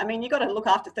 Absolutely. I mean, you've got to look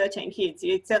after 13 kids.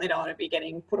 You certainly don't want to be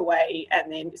getting put away,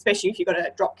 and then especially if you've got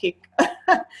a drop kick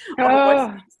who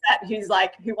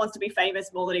wants to be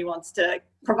famous more than he wants to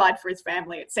provide for his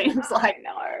family. It seems like.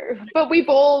 No, but we've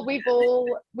all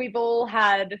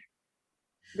had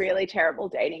really terrible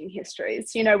dating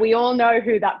histories. You know, we all know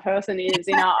who that person is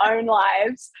in our own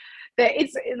lives. That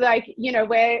it's like, you know,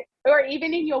 or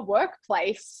even in your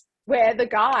workplace, where the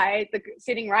guy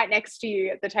sitting right next to you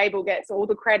at the table gets all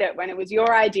the credit when it was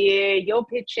your idea, you're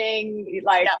pitching,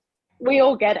 like, yeah. We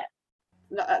all get it.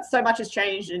 So much has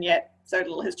changed, and yet so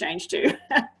little has changed too.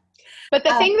 But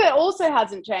the thing that also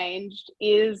hasn't changed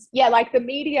is, like the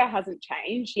media hasn't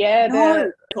changed. Yeah.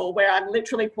 No. Cool. Where I'm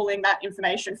literally pulling that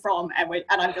information from, and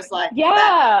I'm just like,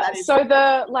 yeah. That is so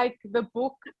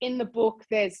in the book,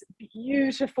 there's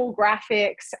beautiful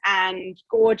graphics and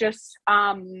gorgeous,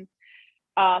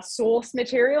 source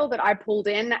material that I pulled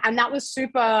in, and that was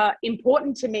super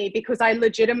important to me because I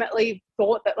legitimately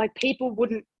thought that like people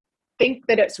wouldn't think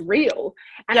that it's real,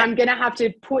 and I'm gonna have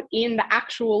to put in the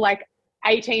actual like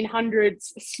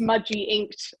 1800s smudgy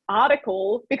inked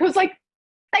article because like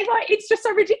it's just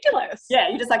so ridiculous. Yeah,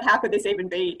 you're just like, how could this even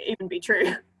be true?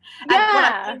 And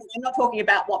yeah, I'm not talking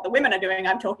about what the women are doing.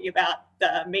 I'm talking about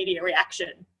the media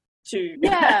reaction to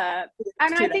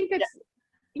and I think it's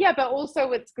but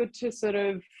also it's good to sort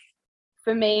of,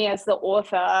 for me as the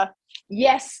author,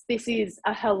 yes, this is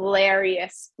a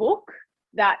hilarious book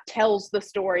that tells the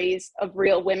stories of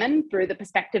real women through the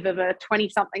perspective of a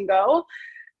 20-something girl,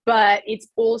 but it's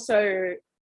also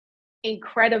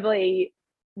incredibly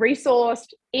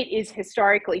resourced. It is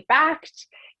historically backed.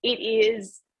 It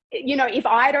is, you know, if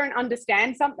I don't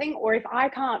understand something or if I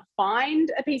can't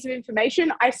find a piece of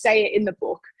information, I say it in the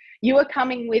book. You are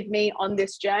coming with me on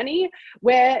this journey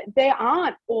where there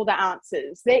aren't all the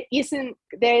answers. This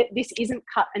isn't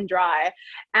cut and dry.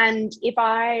 And if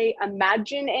I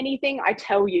imagine anything, I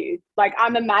tell you, like,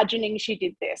 I'm imagining she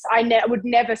did this. I would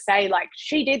never say like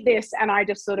she did this and I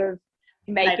just sort of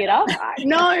make it up.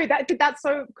 No, that's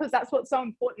so, because that's what's so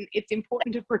important. It's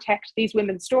important to protect these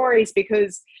women's stories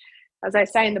because, as I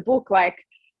say in the book, like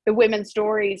the women's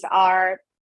stories are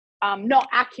not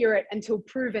accurate until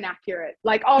proven accurate.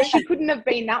 Like, oh, she couldn't have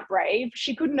been that brave.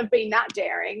 She couldn't have been that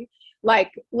daring.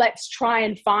 Like, let's try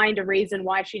and find a reason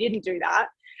why she didn't do that,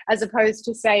 as opposed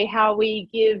to say how we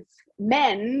give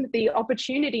men the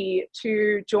opportunity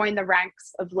to join the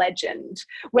ranks of legend,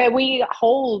 where we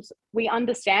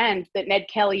understand that Ned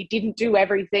Kelly didn't do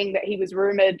everything that he was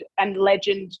rumored and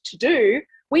legend to do.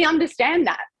 We understand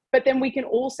that, but then we can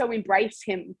also embrace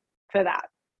him for that.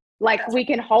 Like, we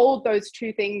can hold those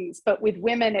two things, but with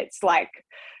women, it's like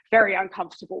very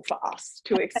uncomfortable for us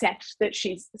to accept that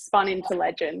she's spun into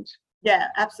legend. Yeah,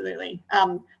 absolutely.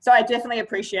 So I definitely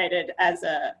appreciated, as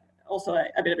also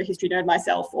a bit of a history nerd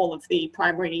myself, all of the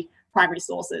primary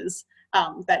sources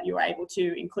that you were able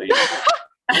to include.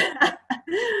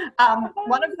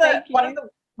 One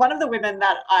of the women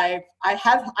that I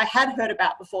had heard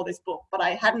about before this book, but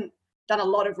I hadn't done a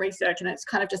lot of research, and it's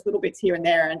kind of just little bits here and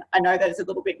there, and I know there's a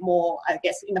little bit more, I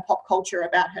guess, in the pop culture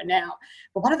about her now.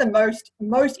 But one of the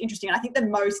most interesting, and I think the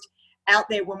most out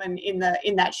there woman in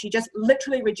that she just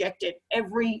literally rejected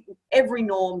every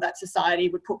norm that society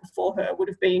would put before her would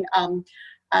have been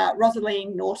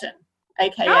Rosaline Norton,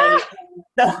 aka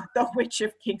the Witch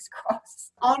of King's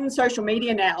Cross. On social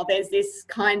media now, there's this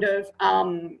kind of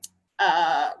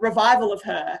revival of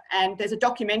her, and there's a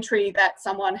documentary that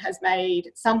someone has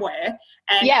made somewhere,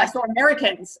 and I saw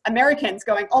Americans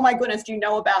going, oh my goodness, do you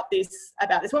know about this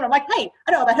woman? I'm like, hey,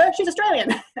 I know about her, she's Australian.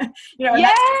 You know,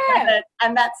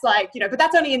 and that's like, you know, but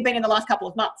that's only been in the last couple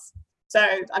of months, so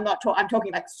I'm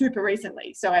talking like super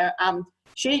recently. So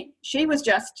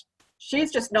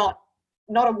she's just not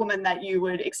a woman that you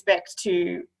would expect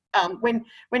to when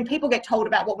people get told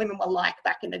about what women were like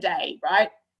back in the day,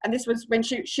 right? And this was when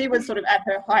she was sort of at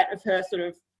her height of her sort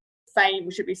of fame,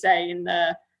 should we say, in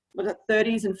the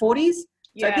 30s and 40s.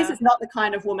 So this is not the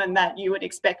kind of woman that you would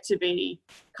expect to be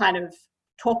kind of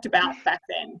talked about back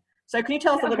then. So can you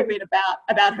tell us a little bit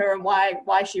about her and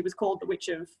why she was called the Witch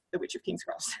of King's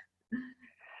Cross?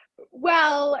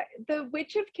 Well, the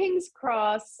Witch of King's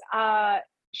Cross,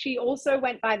 she also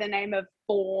went by the name of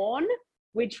Fawn,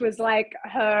 which was like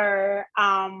her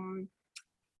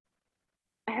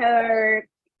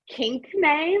kink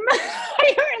name,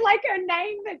 like a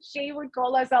name that she would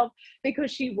call herself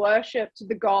because she worshipped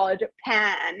the god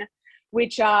Pan,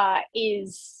 which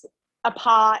is a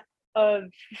part of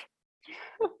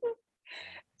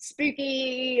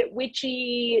spooky,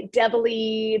 witchy,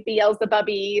 devilly,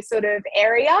 Beelzebub-y sort of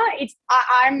area.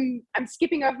 I'm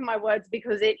skipping over my words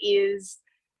because it is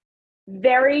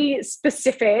very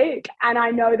specific, and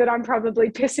I know that I'm probably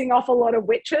pissing off a lot of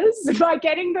witches by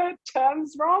getting the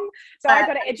terms wrong, so I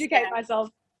got to educate myself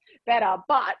better.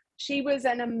 But she was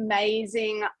an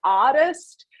amazing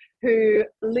artist who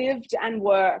lived and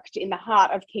worked in the heart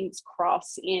of King's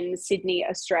Cross in Sydney,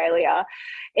 Australia.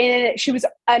 And she was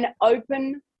an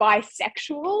open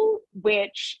bisexual,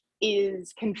 which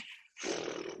is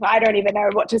I don't even know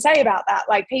what to say about that.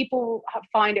 Like, people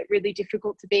find it really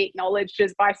difficult to be acknowledged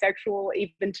as bisexual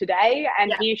even today.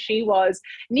 And here she was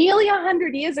nearly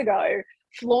 100 years ago,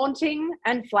 flaunting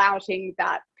and flouting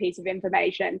that piece of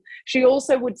information. She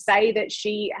also would say that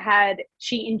she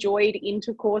enjoyed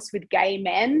intercourse with gay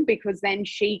men because then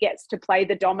she gets to play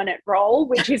the dominant role,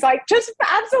 which is like just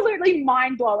absolutely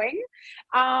mind-blowing.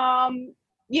 I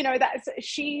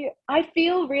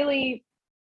feel really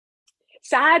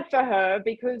sad for her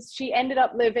because she ended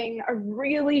up living a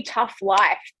really tough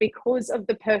life because of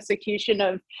the persecution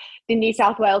of the New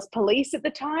South Wales police at the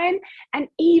time, and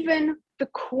even the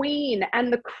Queen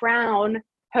and the Crown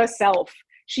herself.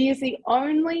 She is the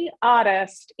only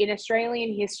artist in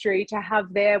Australian history to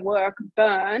have their work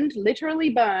burned,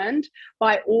 literally burned,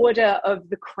 by order of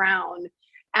the Crown.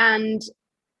 And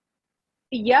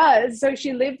so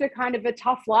she lived a kind of a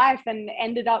tough life and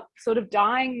ended up sort of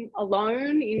dying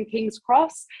alone in King's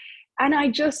Cross. And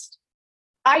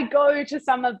I go to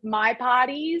some of my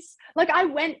parties. Like, I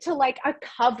went to like a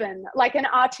coven, like an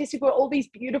artistic where all these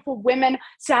beautiful women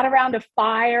sat around a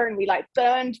fire and we like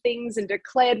burned things and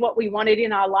declared what we wanted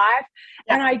in our life.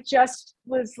 Yeah. And I just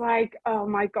was like, oh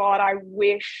my God, I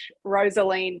wish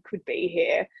Rosaleen could be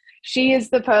here. She is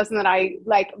the person that I,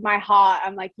 like, my heart,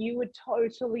 I'm like, you would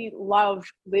totally love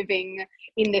living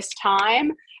in this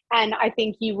time. And I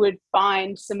think you would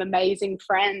find some amazing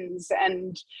friends.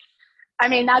 And I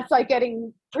mean, that's like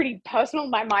getting pretty personal,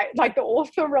 my like the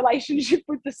author relationship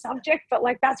with the subject, but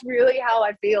like, that's really how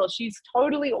I feel. She's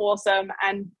totally awesome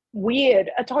and weird,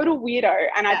 a total weirdo.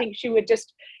 And I think she would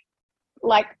just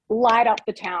like light up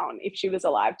the town if she was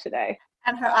alive today.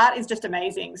 And her art is just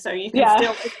amazing. So you can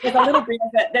still, there's a little bit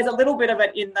of it. There's a little bit of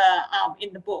it in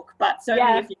the book, but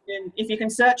certainly if you can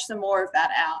search some more of that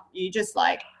out, you just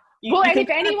like. And if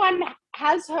anyone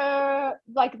has her,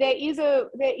 like, there is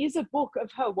a book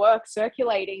of her work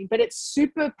circulating, but it's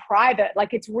super private.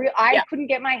 Like, it's real. I couldn't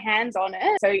get my hands on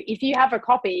it. So if you have a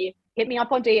copy, hit me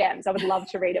up on DMs. I would love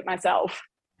to read it myself.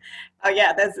 Oh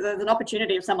yeah, there's an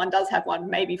opportunity if someone does have one,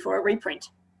 maybe for a reprint.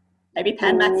 Maybe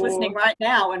Pan Mac's listening right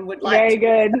now and would like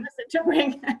to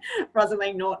bring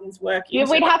Rosaleen Norton's work into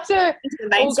we'd have to the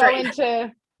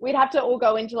mainstream. We'd have to all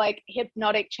go into like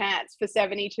hypnotic trance for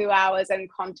 72 hours and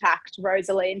contact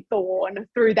Rosaleen Thorne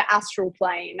through the astral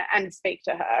plane and speak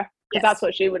to her, because that's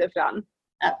what she would have done.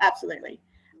 Absolutely.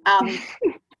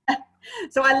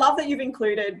 So I love that you've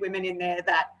included women in there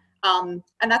that, and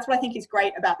that's what I think is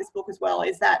great about this book as well,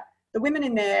 is that the women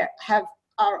in there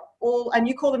are all, and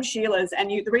you call them Sheilas, and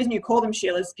the reason you call them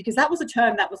Sheilas is because that was a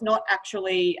term that was not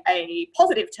actually a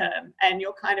positive term, and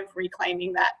you're kind of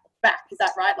reclaiming that back. Is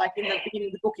that right? Like in the beginning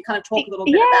of the book, you kind of talk a little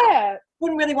bit about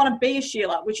wouldn't really want to be a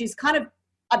Sheila, which is kind of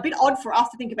a bit odd for us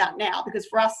to think about now, because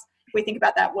for us, we think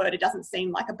about that word, it doesn't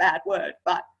seem like a bad word,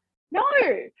 but no.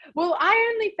 Well,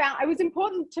 I only found it was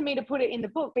important to me to put it in the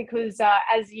book because,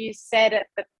 as you said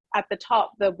at the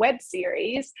top, the web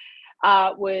series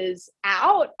was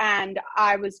out, and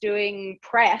I was doing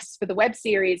press for the web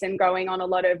series and going on a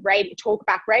lot of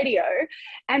talkback radio,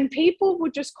 and people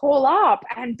would just call up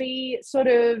and be sort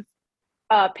of,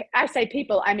 I say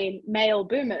people, I mean male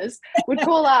boomers, would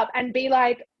call up and be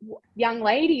like, young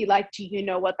lady, like, do you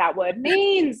know what that word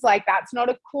means? Like, that's not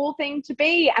a cool thing to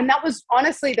be. And that was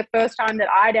honestly the first time that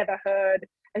I'd ever heard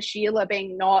a Sheila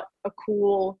being not a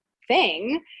cool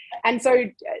thing. And so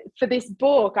for this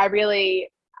book, I really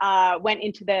went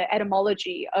into the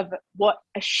etymology of what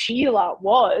a Sheila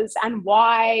was and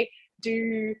why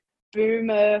do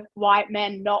boomer white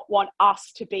men not want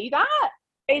us to be that.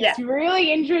 It's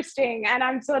really interesting, and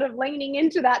I'm sort of leaning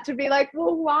into that to be like,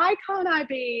 well, why can't I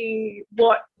be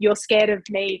what you're scared of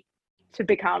me to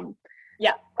become?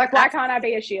 Yeah. Like, why can't I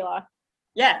be a Sheila?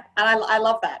 Yeah, and I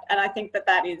love that. And I think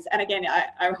that is, and again,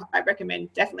 I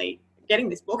recommend definitely getting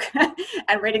this book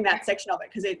and reading that section of it,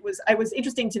 because it was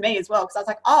interesting to me as well, because I was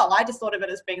like, oh, I just thought of it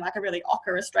as being like a really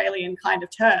ochre Australian kind of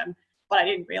term. but I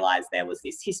didn't realize there was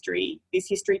this history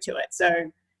to it.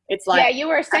 So it's like, yeah, you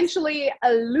were essentially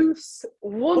a loose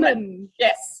woman.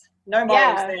 Yes, no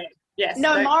morals there. Yes,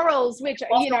 no morals, which,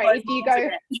 lost you know, all those if you morals go,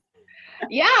 again.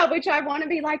 yeah, which I want to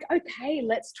be like, okay,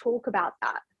 let's talk about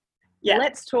that. Yeah.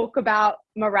 Let's talk about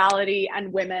morality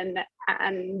and women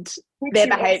and Which their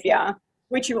you also- behavior.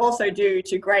 which you also do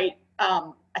to great.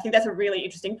 I think that's a really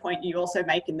interesting point you also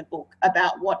make in the book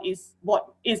about what is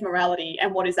morality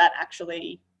and what is that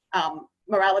actually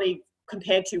morality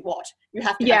compared to what you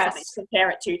have to have something to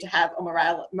compare it to have a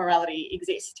morality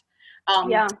exist.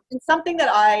 It's something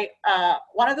that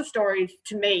one of the stories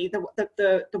to me, the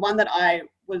one that I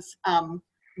was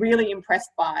really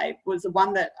impressed by was the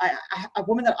one that a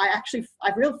woman that I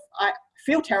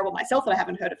feel terrible myself that I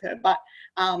haven't heard of her, but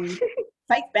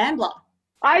Faith Bandler.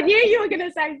 I knew you were going to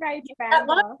say Faith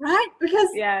Bandler. Right? Because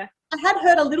I had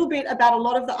heard a little bit about a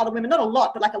lot of the other women, not a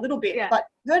lot, but like a little bit. Yeah. But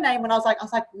her name, when I was like,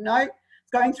 no,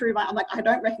 going through I'm like, I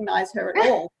don't recognize her at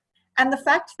all. And the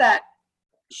fact that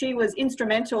she was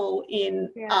instrumental in,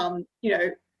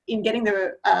 in getting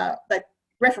the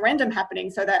referendum happening,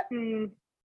 so that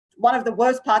one of the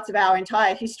worst parts of our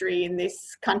entire history in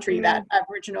this country, that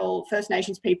Aboriginal First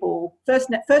Nations people,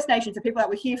 First Nations, the people that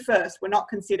were here first, were not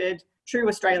considered true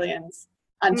Australians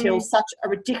until such a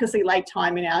ridiculously late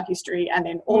time in our history, and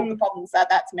then all the problems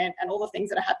that's meant and all the things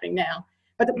that are happening now.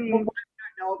 But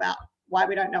why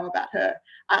we don't know about her.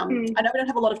 I know we don't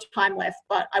have a lot of time left,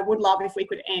 but I would love if we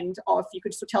could end, or if you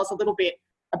could tell us a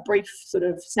brief sort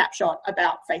of snapshot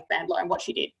about Faith Bandler and what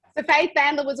she did. So Faith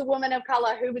Bandler was a woman of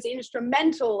colour who was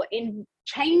instrumental in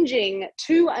changing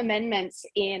 2 amendments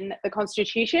in the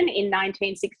Constitution in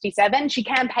 1967. She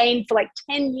campaigned for like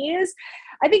 10 years.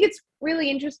 I think it's really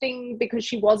interesting because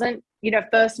she wasn't,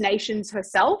 First Nations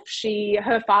herself.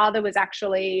 Her father was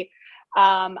actually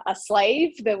a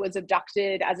slave that was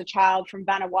abducted as a child from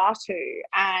Vanuatu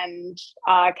and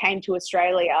came to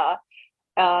Australia.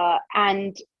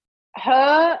 And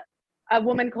a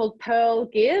woman called Pearl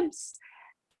Gibbs,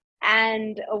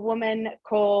 and a woman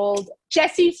called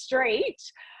Jessie Street.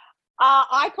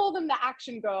 I call them the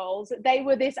Action Girls. They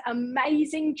were this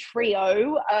amazing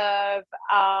trio of,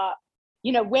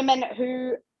 women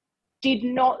who did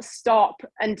not stop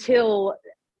until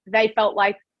they felt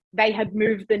like they had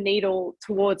moved the needle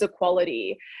towards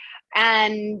equality.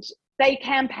 And they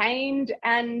campaigned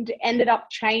and ended up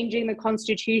changing the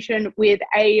Constitution with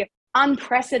a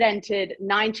unprecedented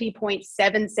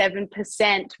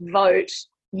 90.77% vote.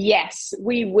 Yes,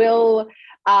 we will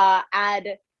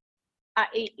add,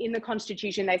 in the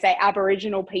Constitution, they say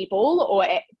Aboriginal people or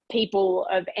people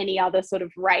of any other sort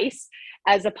of race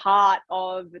as a part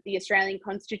of the Australian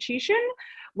Constitution,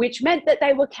 which meant that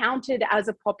they were counted as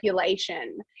a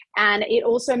population. And it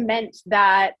also meant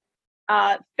that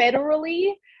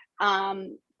federally,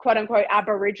 quote unquote,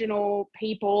 Aboriginal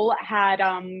people had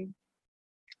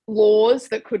laws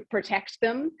that could protect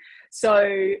them.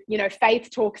 So, Faith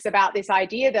talks about this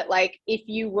idea that, like, if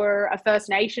you were a First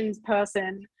Nations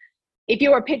person, if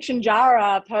you were a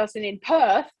Pitjantjatjara person in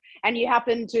Perth and you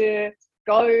happened to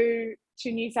go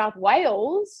to New South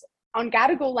Wales on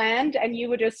Gadigal land and you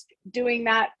were just doing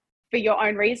that for your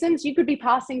own reasons, you could be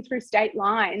passing through state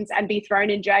lines and be thrown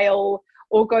in jail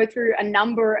or go through a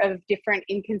number of different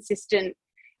inconsistent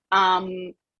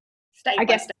state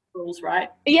by state rules, right?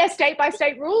 Yeah, state by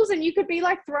state rules, and you could be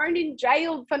like thrown in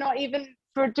jail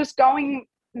for just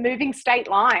moving state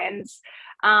lines.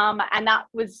 And that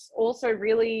was also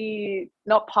really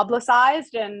not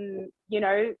publicized, and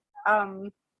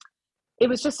it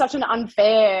was just such an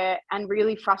unfair and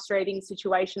really frustrating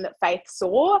situation that Faith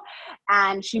saw,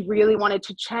 and she really wanted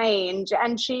to change,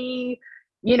 and she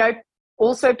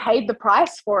also paid the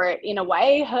price for it in a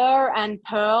way. Her and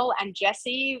Pearl and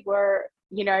Jessie were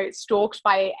stalked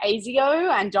by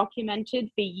ASIO and documented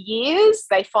for years.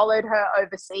 They followed her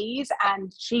overseas,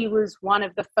 and she was one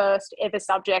of the first ever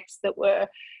subjects that were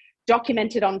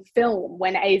documented on film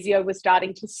when ASIO was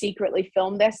starting to secretly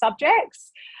film their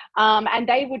subjects. And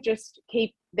they would just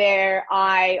keep their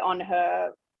eye on her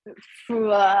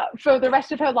for the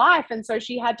rest of her life. And so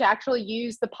she had to actually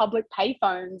use the public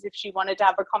payphones if she wanted to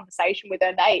have a conversation with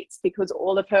her mates, because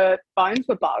all of her phones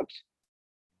were bugged.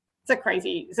 It's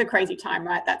a crazy time,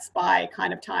 right? That spy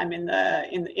kind of time in the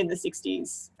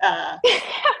 60s.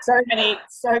 So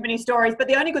many stories. But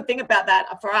the only good thing about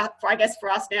that for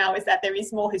us now is that there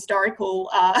is more historical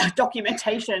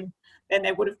documentation than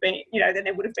there would have been,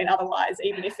 otherwise,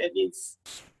 even if it is.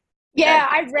 Yeah,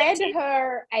 I read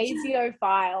her ASIO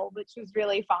file, which was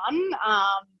really fun,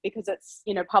 because it's,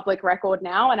 public record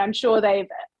now, and I'm sure they've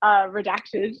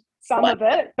redacted some of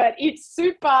it, but it's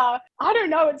super,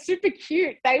 it's super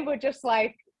cute. They were just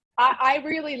like, I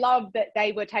really loved that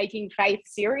they were taking Faith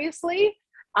seriously,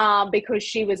 because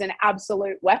she was an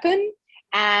absolute weapon.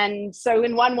 And so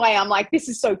in one way, I'm like, this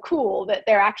is so cool that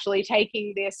they're actually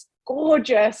taking this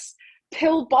gorgeous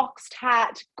pillboxed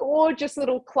hat, gorgeous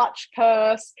little clutch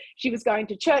purse. She was going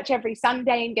to church every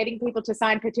Sunday and getting people to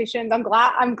sign petitions. I'm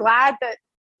glad that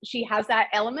she has that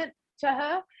element to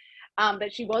her,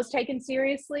 that she was taken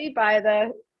seriously by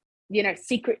the,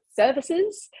 secret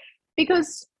services,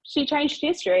 because she changed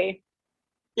history.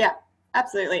 Yeah,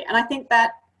 absolutely. And I think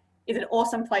that is an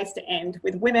awesome place to end,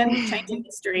 with women changing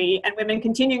history and women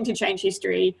continuing to change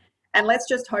history. And let's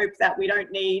just hope that we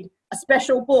don't need a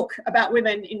special book about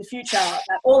women in future,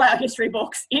 that all our history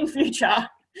books in future,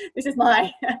 this is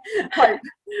my hope,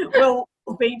 will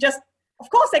be just, of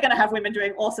course they're going to have women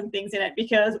doing awesome things in it,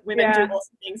 because women do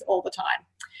awesome things all the time.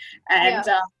 And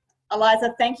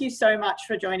Eliza, thank you so much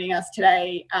for joining us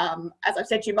today. As I've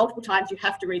said to you multiple times, you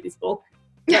have to read this book.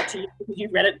 Not to you, because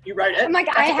you've read it, you wrote it. I'm like,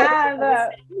 I have.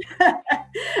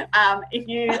 If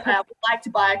you would like to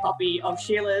buy a copy of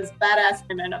Sheila's Badass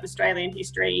Women of Australian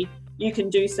History, you can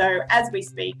do so as we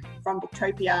speak from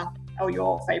Booktopia or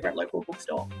your favourite local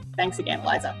bookstore. Thanks again,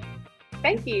 Eliza.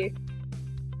 Thank you.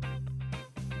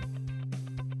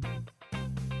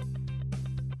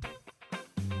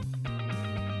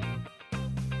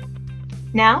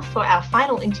 Now, for our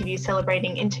final interview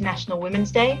celebrating International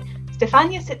Women's Day,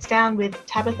 Stefania sits down with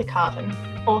Tabitha Carden,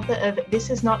 author of This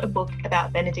Is Not a Book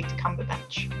About Benedict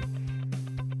Cumberbatch.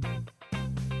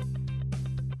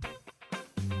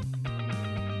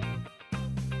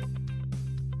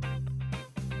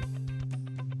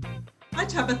 Hi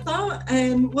Tabitha,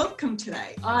 and welcome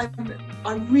today. I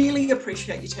really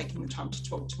appreciate you taking the time to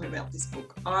talk to me about this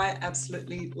book. I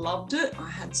absolutely loved it. I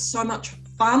had so much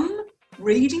fun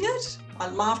reading it. I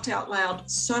laughed out loud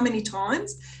so many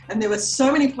times, and there were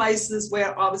so many places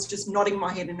where I was just nodding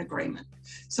my head in agreement.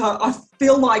 So I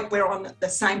feel like we're on the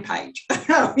same page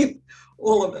with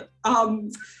all of it.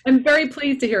 I'm very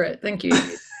pleased to hear it. Thank you.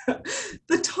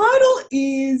 The title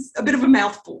is a bit of a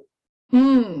mouthful.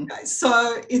 Okay,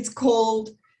 so it's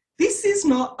called This Is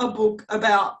Not a Book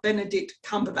About Benedict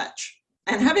Cumberbatch.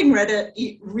 And having read it,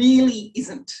 it really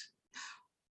isn't.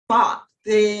 But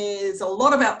there's a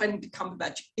lot about Benedict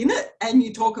Cumberbatch in it, and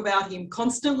you talk about him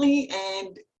constantly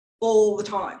and all the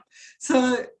time.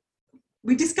 So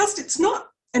we discussed it's not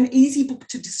an easy book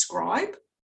to describe,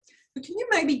 but can you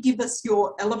maybe give us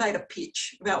your elevator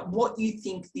pitch about what you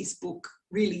think this book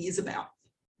really is about?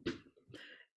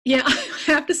 Yeah, I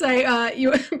have to say,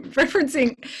 you're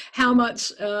referencing how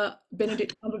much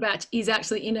Benedict Cumberbatch is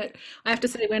actually in it. I have to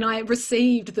say, when I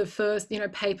received the first,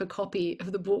 paper copy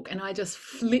of the book and I just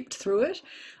flipped through it,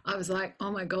 I was like,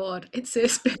 oh my God, it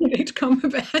says Benedict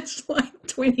Cumberbatch like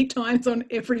 20 times on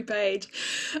every page.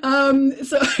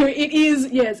 So it is,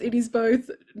 yes, it is both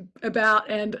about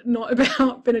and not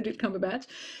about Benedict Cumberbatch.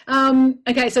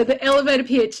 Okay, so the elevator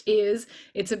pitch is,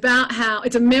 it's about how,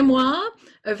 it's a memoir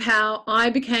of how I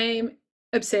became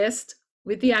obsessed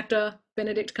with the actor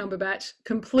Benedict Cumberbatch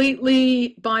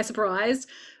completely by surprise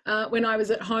when I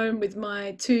was at home with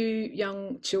my 2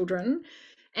 young children.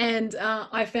 And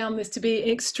I found this to be an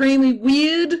extremely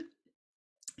weird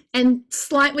and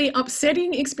slightly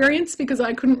upsetting experience, because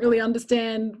I couldn't really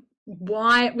understand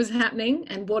why it was happening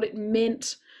and what it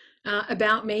meant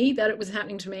about me that it was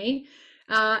happening to me.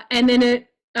 And then it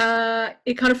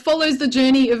kind of follows the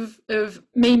journey of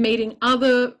me meeting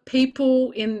other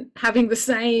people in having the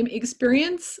same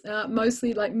experience,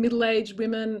 mostly like middle-aged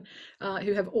women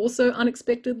who have also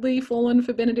unexpectedly fallen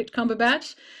for Benedict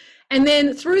Cumberbatch. And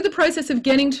then through the process of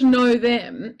getting to know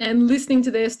them and listening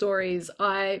to their stories,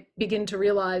 I begin to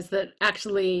realize that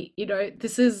actually,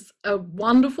 this is a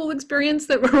wonderful experience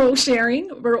that we're all sharing.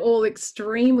 We're all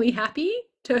extremely happy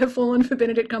to have fallen for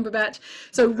Benedict Cumberbatch.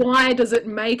 So why does it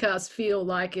make us feel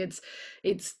like it's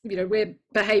we're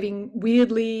behaving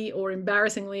weirdly or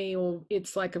embarrassingly, or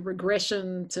it's like a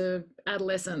regression to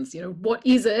adolescence? What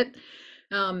is it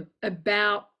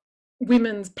about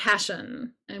women's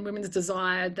passion and women's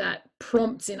desire that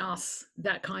prompts in us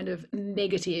that kind of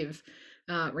negative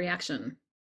reaction?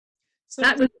 So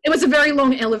it was a very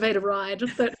long elevator ride.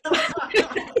 But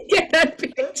yeah, that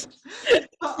bit.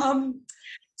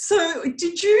 So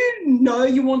did you know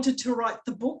you wanted to write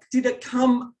the book? Did it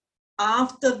come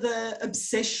after the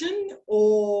obsession,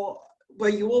 or were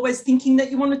you always thinking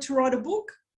that you wanted to write a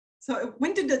book? So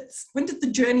when did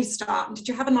the journey start, and did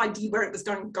you have an idea where it was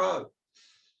going to go?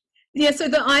 Yeah, so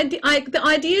the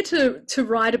idea to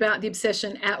write about the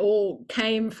obsession at all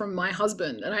came from my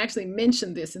husband, and I actually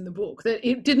mentioned this in the book, that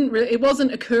it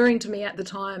wasn't occurring to me at the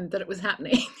time that it was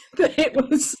happening, that it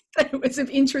was that it was of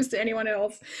interest to anyone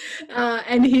else.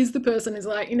 And here's the person who's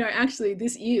like, actually, I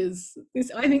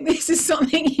think this is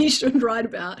something you should write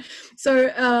about.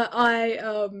 So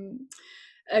I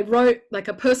wrote like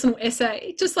a personal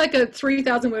essay, just like a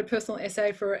 3,000 word personal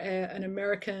essay for an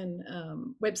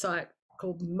American website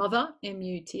called Mutha,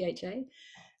 M-U-T-H-A,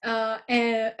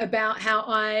 about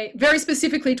how very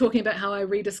specifically talking about how I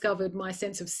rediscovered my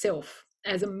sense of self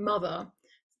as a mother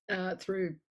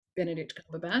through Benedict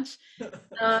Cumberbatch.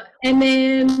 And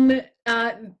then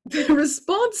the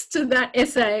response to that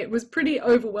essay was pretty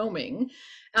overwhelming.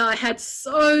 I had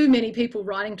so many people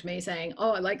writing to me saying,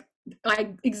 I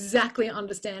exactly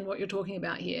understand what you're talking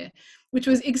about here, which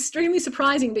was extremely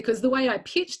surprising because the way I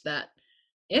pitched that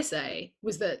essay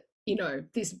was that,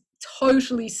 this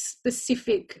totally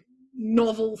specific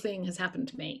novel thing has happened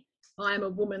to me. I'm a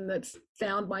woman that's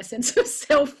found my sense of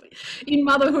self in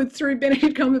motherhood through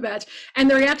Benedict Cumberbatch. And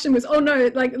the reaction was, oh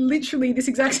no, like literally this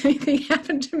exact same thing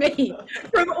happened to me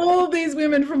from all these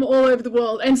women from all over the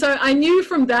world. And so I knew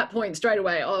from that point straight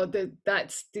away,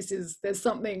 there's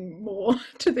something more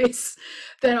to this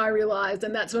than I realized.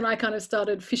 And that's when I kind of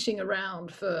started fishing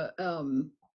around for,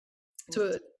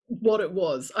 what it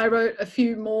was. I wrote a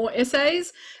few more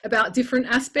essays about different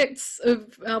aspects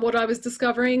of what I was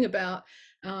discovering about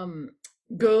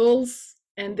girls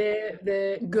and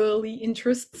their girly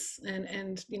interests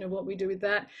and what we do with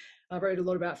that. I wrote a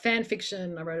lot about fan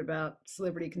fiction. I wrote about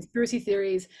celebrity conspiracy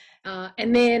theories,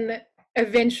 and then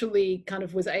eventually kind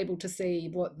of was able to see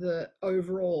what the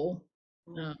overall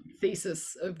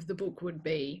thesis of the book would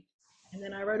be. And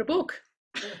then I wrote a book.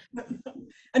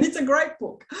 And it's a great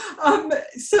book.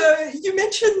 So you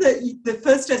mentioned that the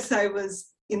first essay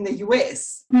was in the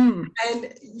US,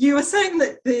 and you were saying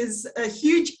that there's a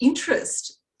huge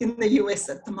interest in the US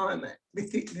at the moment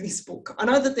with this book. I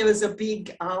know that there was a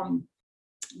big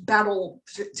battle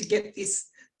to get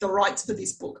the rights for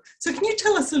this book. So can you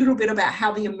tell us a little bit about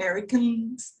how the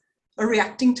Americans are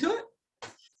reacting to it?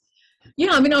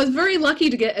 Yeah, I was very lucky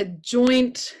to get a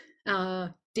joint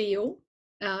deal.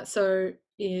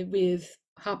 With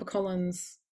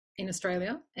HarperCollins in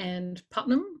Australia and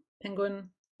Putnam Penguin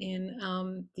in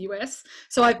the US.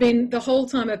 So the whole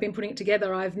time I've been putting it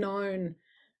together, I've known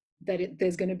that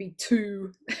there's going to be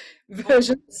two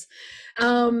versions.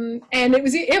 And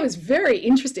it was very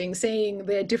interesting seeing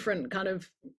their different kind of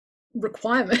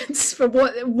requirements for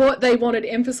what they wanted to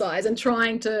emphasize and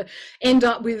trying to end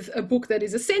up with a book that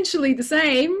is essentially the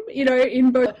same,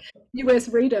 in both US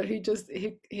reader who was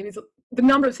the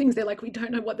number of things they're like, we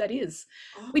don't know what that is.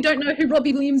 We don't know who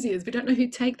Robbie Williams is. We don't know who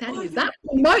Take That is. That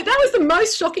was the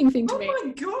most shocking thing to me. Oh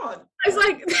my God. I was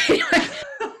like,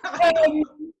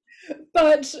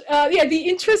 the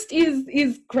interest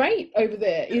is great over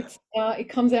there. It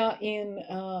comes out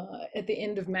at the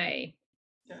end of May.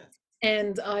 Yeah.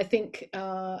 And I think,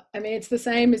 it's the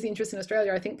same as the interest in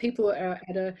Australia. I think people are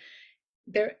at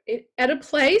a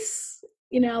place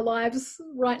in our lives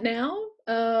right now,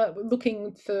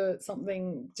 looking for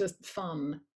something just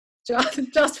fun,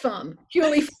 just fun,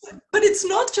 purely fun. But it's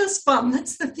not just fun.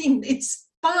 That's the thing. It's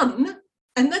fun,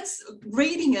 and that's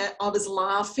reading it. I was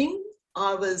laughing.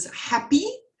 I was happy.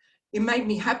 It made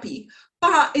me happy,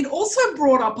 but it also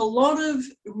brought up a lot of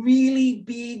really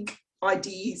big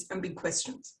ideas and big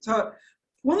questions. So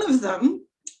one of them,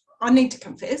 I need to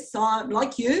confess,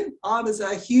 like you, I was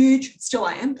still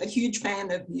am a huge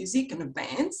fan of music and of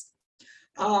bands.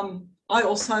 I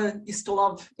also used to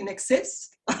love INXS.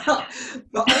 But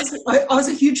I was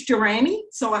a huge Durrani,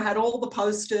 so I had all the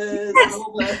posters and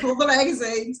all the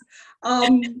magazines.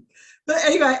 But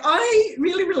anyway, I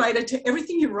really related to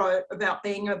everything you wrote about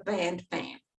being a band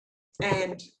fan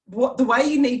and the way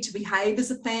you need to behave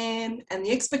as a fan and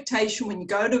the expectation when you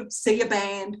go to see a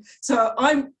band. So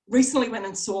I recently went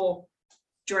and saw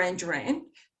Duran Duran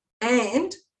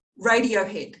and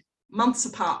Radiohead months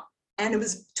apart, and it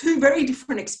was two very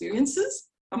different experiences,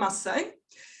 I must say.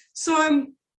 So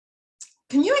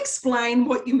can you explain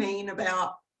what you mean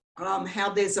about how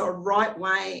there's a right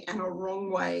way and a wrong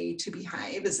way to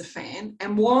behave as a fan,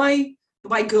 and why the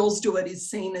way girls do it is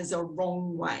seen as a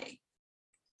wrong way?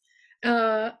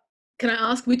 Can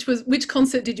I ask which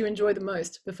concert did you enjoy the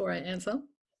most before I answer?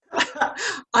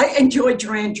 I enjoyed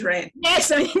Duran Duran. Yes,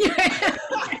 but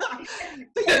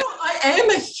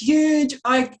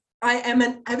I am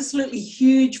an absolutely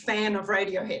huge fan of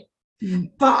Radiohead.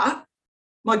 But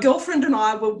my girlfriend and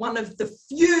I were one of the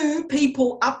few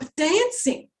people up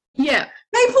dancing. Yeah.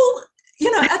 People,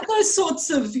 at those sorts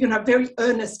of, very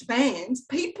earnest bands,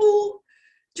 people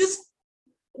just,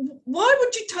 why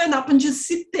would you turn up and just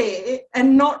sit there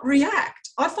and not react?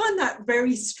 I find that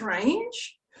very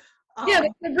strange. Yeah,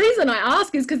 the reason I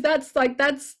ask is because that's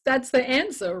the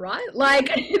answer, right? Like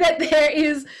that there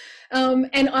is,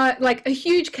 and I like a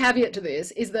huge caveat to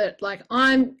this is that like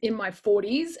I'm in my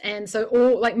 40s, and so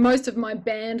most of my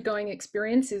band going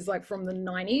experience is like from the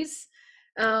 90s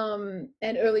and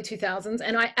early 2000s,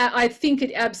 and I think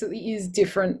it absolutely is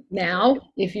different now.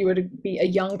 If you were to be a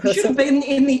young person, you should have been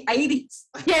in the 80s.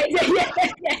 Yeah.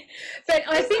 But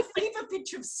I think the fever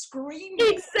pitch of screaming.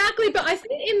 Exactly, but I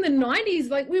think in the 90s,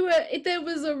 like there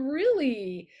was a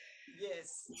really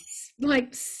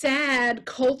like sad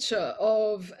culture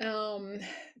of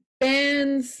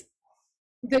bands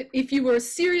that if you were a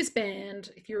serious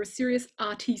band, if you're a serious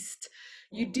artiste,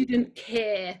 you didn't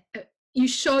care. You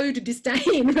showed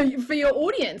disdain for your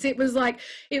audience. It was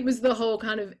the whole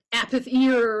kind of apathy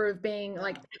era of being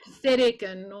like apathetic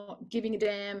and not giving a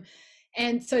damn.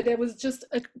 And so there was just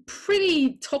a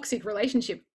pretty toxic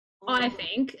relationship, I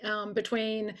think,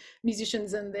 between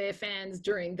musicians and their fans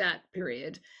during that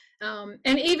period. And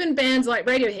even bands like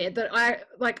Radiohead that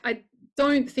I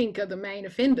don't think are the main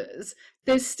offenders,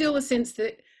 there's still a sense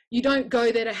that you don't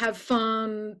go there to have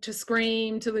fun, to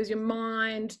scream, to lose your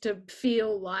mind, to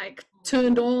feel like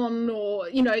turned on, or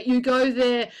you go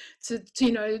there to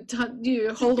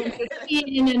hold on to the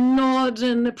in and nod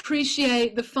and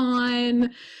appreciate the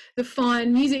fine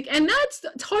music, and that's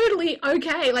totally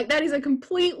okay. Like that is a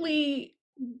completely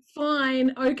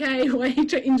fine, okay way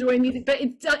to enjoy music, but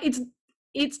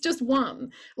it's just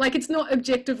one. Like it's not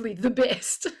objectively the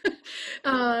best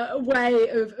way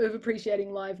of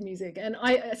appreciating live music, and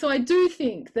I do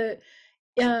think that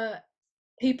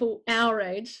people our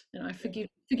age, and I forgive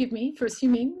me for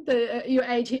assuming your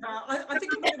age here. I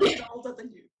think I'm a bit older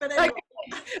than you, but anyway.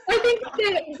 I think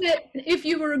that if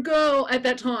you were a girl at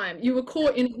that time, you were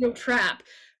caught in your trap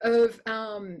of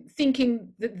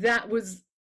thinking that was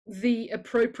the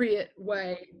appropriate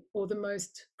way or the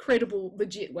most credible,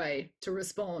 legit way to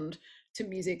respond to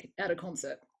music at a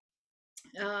concert,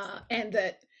 and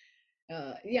that.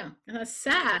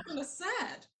 Sad. Kind of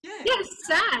sad. Yeah. Yeah,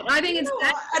 sad. I think it's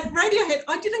sad. At Radiohead,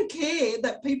 I didn't care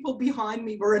that people behind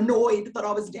me were annoyed that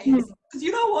I was dancing. Because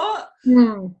you know what?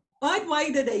 I'd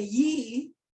waited a year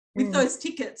with those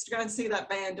tickets to go and see that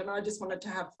band, and I just wanted to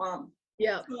have fun.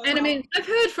 Yeah. So, and I mean, I've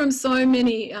heard from so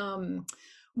many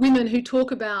women who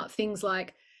talk about things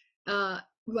like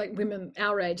women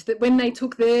our age, that when they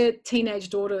took their teenage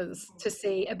daughters to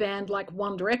see a band like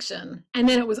One Direction, and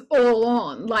then it was all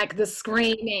on, like the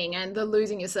screaming and the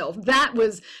losing yourself, that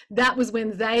was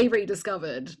when they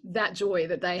rediscovered that joy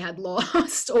that they had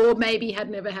lost, or maybe had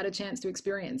never had a chance to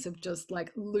experience, of just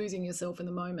like losing yourself in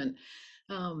the moment.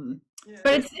 But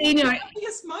it's the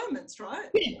happiest moments, right?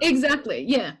 Exactly.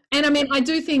 Yeah. And I mean, I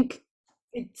do think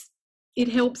it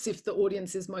helps if the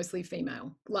audience is mostly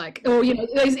female, or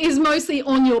is mostly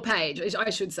on your page, I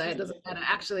should say. It doesn't matter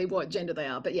actually what gender they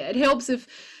are, but yeah, it helps if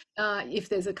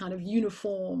there's a kind of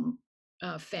uniform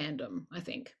fandom, I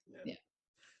think. Yeah.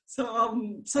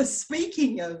 So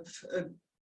speaking of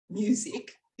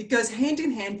music, it goes hand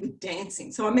in hand with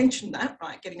dancing. So I mentioned that,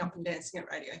 right? Getting up and dancing at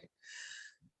Radiohead.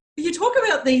 You talk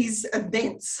about these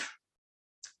events.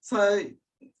 So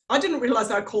I didn't realise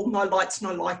they were called No Lights,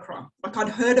 No Lycra. Like I'd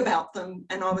heard about them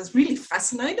and I was really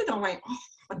fascinated. I went,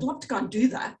 I'd love to go and do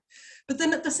that. But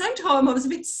then at the same time, I was a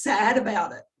bit sad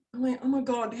about it. I went, oh my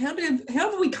God, how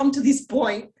have we come to this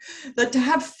point that to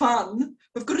have fun,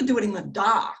 we've got to do it in the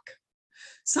dark?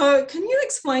 So can you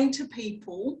explain to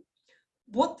people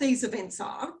what these events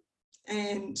are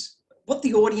and what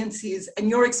the audience is and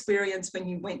your experience when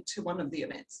you went to one of the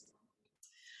events?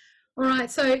 All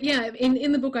right. So yeah,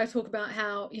 in the book, I talk about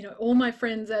how, all my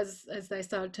friends as they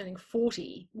started turning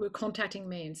 40 were contacting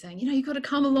me and saying, you've got to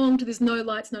come along to this No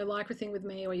Lights, No Lycra thing with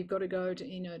me, or you've got to go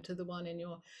to, to the one in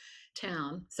your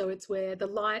town. So it's where the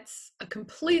lights are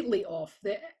completely off.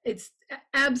 It's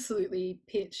absolutely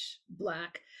pitch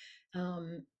black.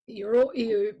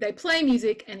 They play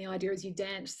music, and the idea is you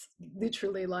dance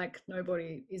literally like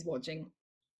nobody is watching.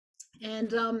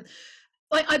 And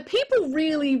people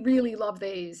really, really love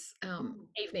these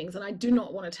evenings, and I do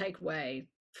not want to take away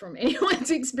from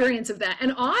anyone's experience of that.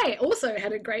 And I also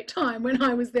had a great time when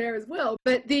I was there as well.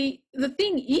 But the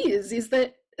thing is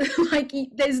that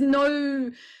there's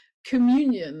no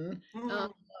communion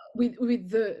with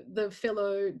the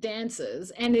fellow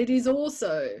dancers, and it is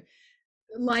also,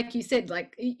 like you said,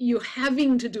 like you're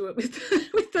having to do it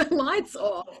with the lights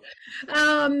off,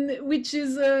 which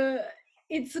is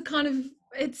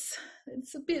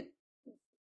it's a bit.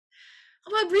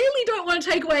 I really don't want to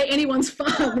take away anyone's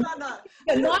fun. No.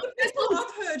 The people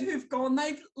I've heard who've gone,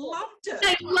 they've loved it.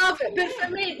 They love it. But for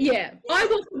me, yeah, I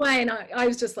walked away and I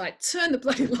was just like, turn the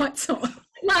bloody lights on.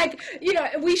 Like, you know,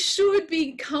 we should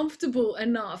be comfortable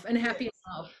enough and happy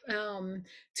enough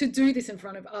to do this in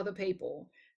front of other people.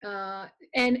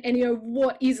 And you know,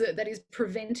 what is it that is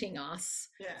preventing us?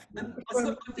 Yeah, and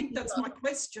so I think that's my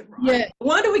question, right? Yeah.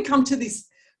 Why do we come to this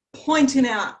point in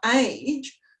our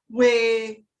age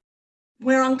where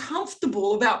we're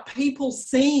uncomfortable about people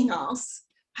seeing us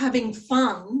having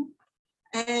fun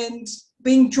and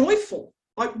being joyful?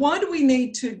 Like, why do we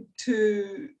need to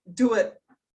do it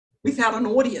without an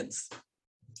audience?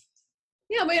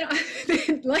 Yeah, I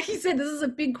mean, like you said, this is a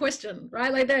big question,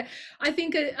 right? Like, I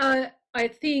think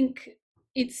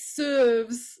it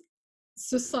serves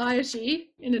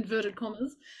society, in inverted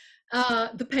commas,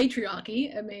 the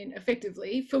patriarchy. I mean,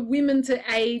 effectively, for women to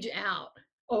age out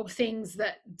of things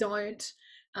that don't,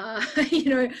 you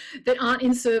know, that aren't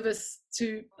in service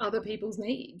to other people's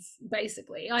needs.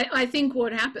 Basically, I think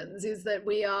what happens is that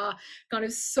we are kind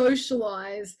of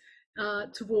socialized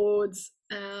towards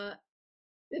an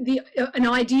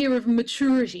idea of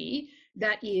maturity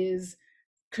that is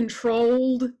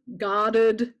controlled,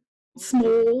 guarded,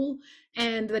 small,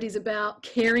 and that is about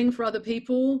caring for other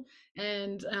people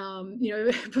and you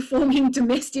know, performing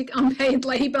domestic unpaid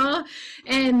labor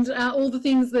and all the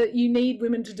things that you need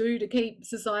women to do to keep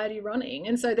society running.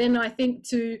 And so then I think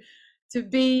to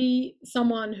be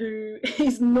someone who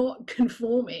is not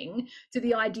conforming to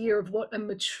the idea of what a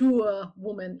mature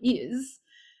woman is,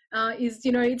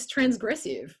 you know, it's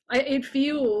transgressive. It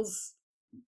feels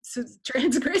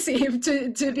transgressive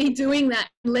to be doing that,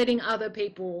 letting other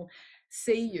people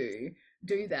see you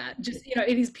do that. Just, you know,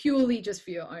 it is purely just for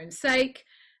your own sake.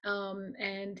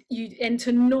 And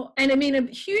to not, and I mean, a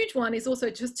huge one is also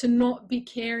just to not be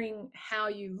caring how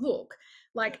you look.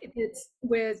 Like,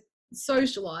 we're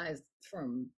socialized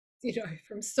from, you know,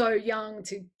 from so young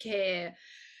to care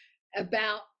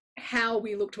about how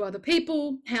we look to other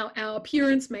people, how our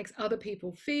appearance makes other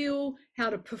people feel, how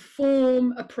to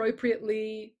perform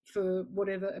appropriately for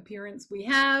whatever appearance we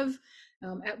have,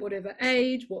 at whatever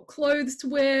age, what clothes to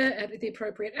wear at the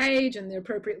appropriate age and the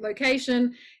appropriate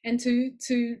location. And to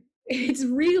it's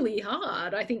really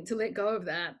hard, I think, to let go of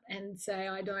that and say,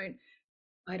 I don't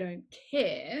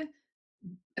care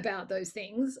about those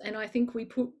things. And I think we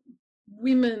put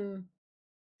women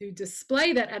who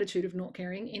display that attitude of not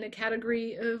caring in a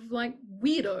category of like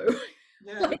weirdo.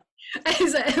 Yeah.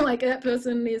 like that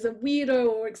person is a weirdo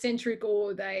or eccentric,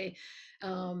 or they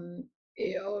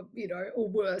or, you know, or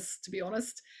worse, to be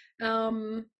honest.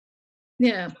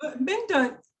 Yeah. But men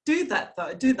don't do that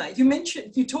though, do they?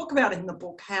 You talk about in the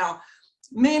book how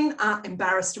men are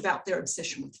embarrassed about their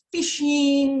obsession with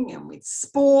fishing and with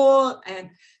sport,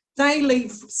 and they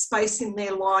leave space in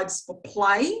their lives for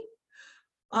play.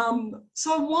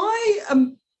 So why,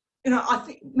 you know, I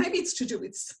think maybe it's to do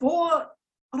with sport.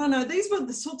 I don't know. These were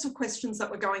the sorts of questions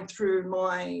that were going through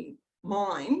my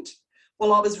mind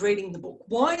while I was reading the book.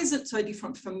 Why is it so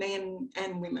different for men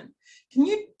and women? Can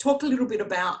you talk a little bit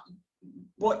about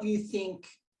what you think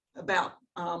about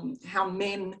how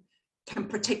men can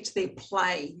protect their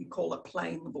play? You call it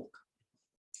play in the book.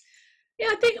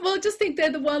 Yeah, I just think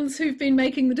they're the ones who've been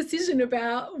making the decision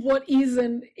about what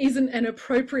isn't an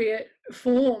appropriate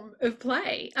form of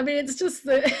play. I mean, it's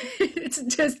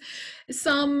just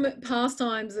some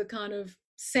pastimes are kind of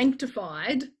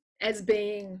sanctified as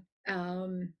being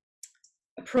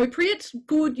appropriate,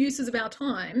 good uses of our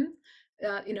time,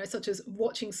 you know, such as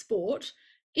watching sport,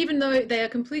 even though they are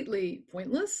completely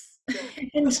pointless.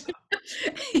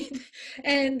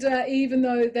 and even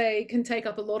though they can take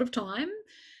up a lot of time.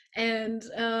 And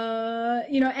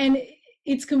you know, and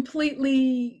it's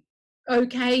completely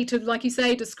okay to, like you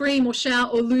say, to scream or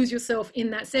shout or lose yourself in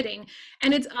that setting,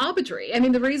 and it's arbitrary. I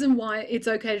mean, the reason why it's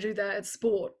okay to do that at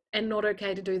sport and not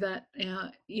okay to do that,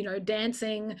 you know,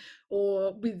 dancing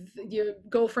or with your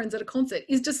girlfriends at a concert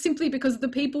is just simply because the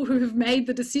people who have made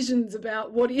the decisions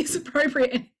about what is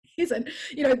appropriate and isn't,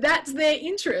 you know, that's their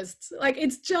interests. Like,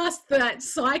 it's just that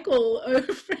cycle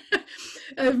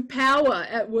of power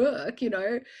at work, you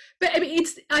know. But I mean,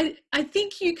 I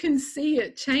think you can see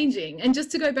it changing. And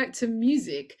just to go back to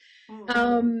music,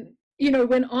 you know,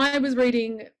 when I was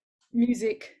reading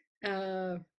music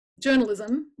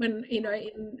journalism, when, you know,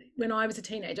 when I was a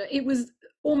teenager, it was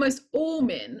almost all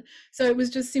men. So it was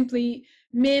just simply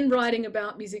men writing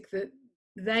about music that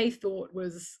they thought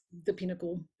was the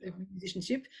pinnacle of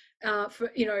musicianship,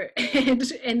 for, you know,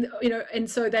 and you know, and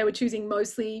so they were choosing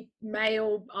mostly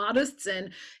male artists,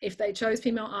 and if they chose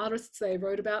female artists, they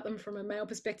wrote about them from a male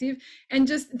perspective. And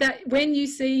just that, when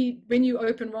you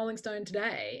open Rolling Stone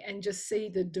today and just see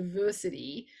the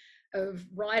diversity of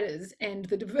writers and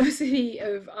the diversity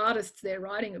of artists they're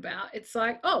writing about, it's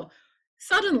like, oh,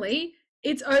 suddenly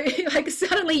it's like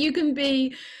suddenly you can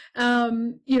be,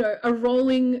 you know, a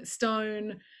Rolling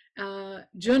Stone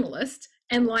journalist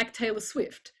and like Taylor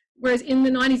Swift. Whereas in the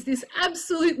 90s, this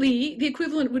absolutely, the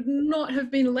equivalent would not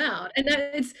have been allowed. And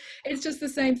it's just the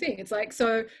same thing. It's like,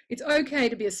 so it's okay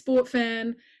to be a sport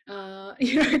fan,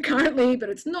 you know, currently, but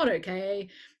it's not okay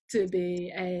to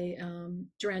be a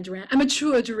a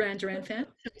mature Duran Duran fan,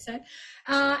 shall we say.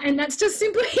 And that's just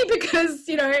simply because,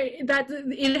 you know, that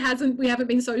we haven't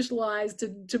been socialized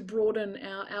to broaden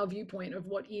our viewpoint of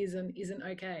what is and isn't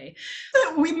okay.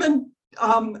 That women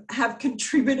have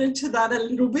contributed to that a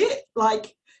little bit.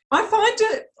 Like, I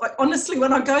find it, like, honestly,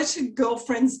 when I go to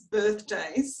girlfriends'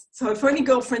 birthdays, so for any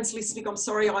girlfriends listening, I'm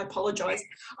sorry, I apologise,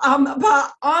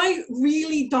 but I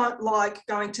really don't like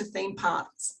going to theme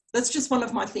parties. That's just one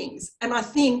of my things. And I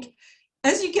think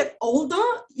as you get older,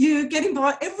 you get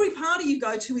invited, every party you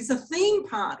go to is a theme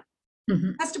party.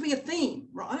 Mm-hmm. It has to be a theme,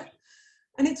 right?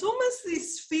 And it's almost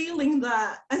this feeling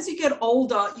that as you get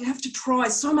older, you have to try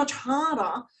so much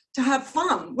harder to have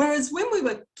fun. Whereas when we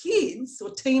were kids or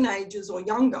teenagers or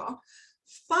younger,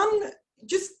 fun,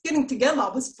 just getting together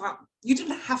was fun. You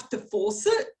didn't have to force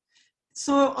it.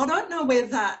 So I don't know where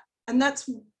that, and that's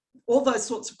all those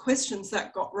sorts of questions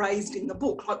that got raised in the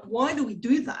book. Like, why do we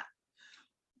do that?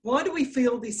 Why do we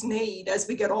feel this need as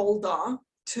we get older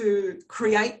to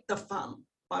create the fun?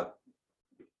 I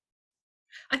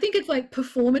think it's like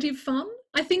performative fun.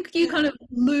 I think you kind of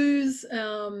lose,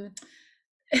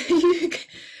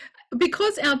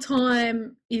 because our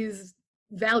time is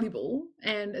valuable,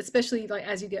 and especially like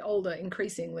as you get older,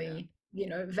 increasingly, you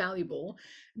know, valuable,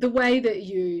 the way that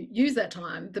you use that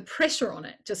time, the pressure on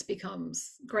it just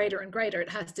becomes greater and greater. It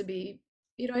has to be,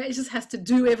 you know, it just has to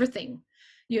do everything.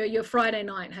 Your Friday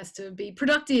night has to be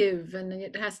productive, and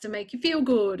it has to make you feel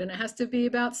good, and it has to be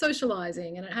about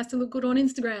socializing, and it has to look good on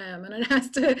Instagram, and it has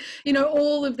to, you know,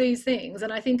 all of these things.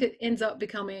 And I think it ends up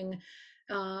becoming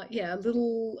a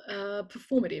little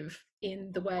performative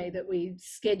in the way that we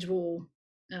schedule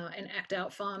and act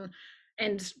out fun.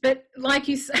 But like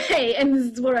you say, and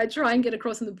this is what I try and get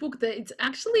across in the book, that it's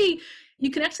actually,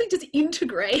 you can actually just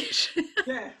integrate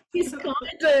this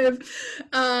kind of,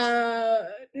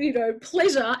 you know,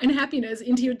 pleasure and happiness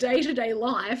into your day-to-day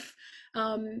life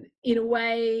in a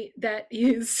way that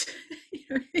is, you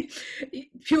know,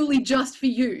 purely just for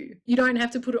you. You don't have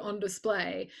to put it on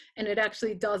display, and it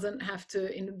actually doesn't have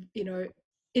to, you know,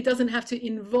 it doesn't have to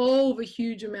involve a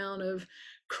huge amount of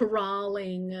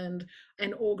corralling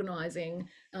and organizing.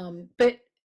 But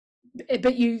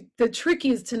the trick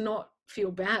is to not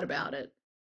feel bad about it.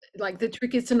 Like, the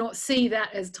trick is to not see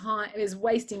that as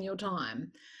wasting your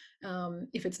time.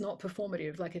 If it's not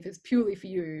performative, like if it's purely for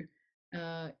you,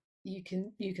 you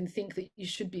can think that you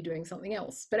should be doing something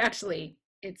else, but actually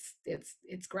it's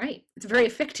great. It's very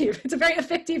effective. It's a very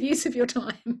effective use of your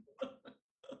time.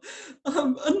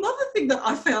 Another thing that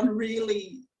I found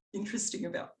really interesting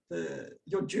about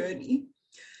your journey,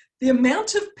 the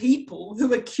amount of people who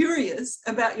were curious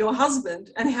about your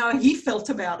husband and how he felt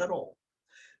about it all.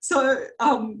 So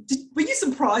were you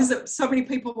surprised that so many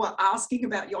people were asking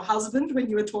about your husband when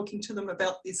you were talking to them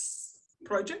about this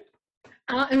project?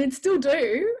 I mean, still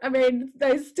do. I mean,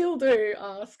 they still do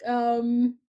ask.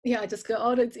 I just go,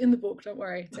 oh, it's in the book, don't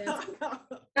worry. Now,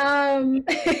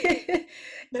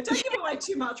 don't give away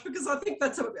too much, because I think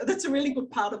that's a really good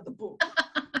part of the book.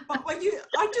 But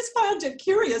I just found it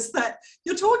curious that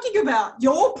you're talking about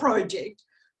your project,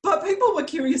 but people were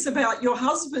curious about your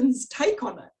husband's take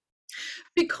on it.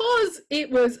 Because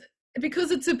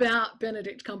it's about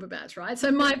Benedict Cumberbatch, right?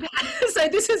 So so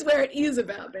this is where it is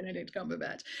about Benedict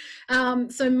Cumberbatch.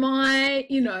 So my,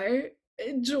 you know,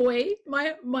 joy,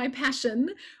 my passion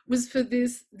was for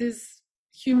this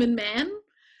human man,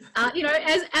 you know,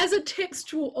 as a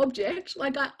textual object.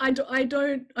 Like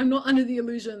I'm not under the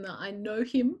illusion that I know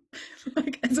him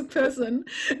like as a person,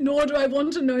 nor do I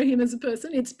want to know him as a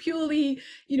person. It's purely,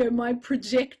 you know, my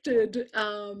projected,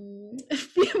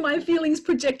 my feelings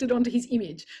projected onto his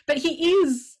image. But he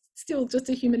is still just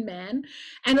a human man,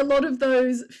 and a lot of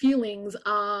those feelings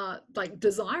are like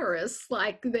desirous,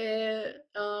 like they're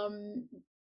I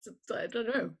don't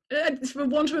know, for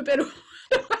want of a better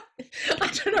I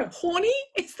don't know, horny?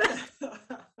 Is that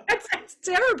that's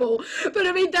terrible, but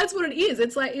I mean that's what it is.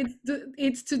 It's like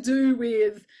it's to do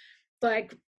with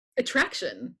like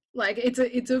attraction, like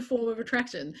it's a form of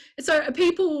attraction. So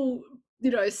people, you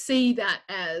know, see that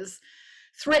as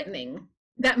threatening.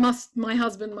 That my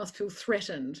husband must feel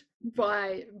threatened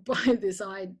by this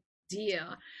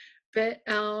idea. But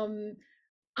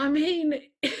I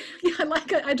mean, yeah,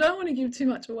 like I don't want to give too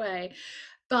much away,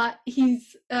 but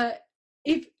he's I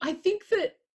think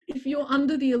that if you're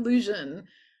under the illusion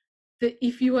that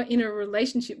if you are in a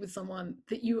relationship with someone,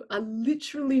 that you are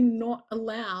literally not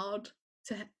allowed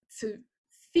to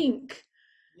think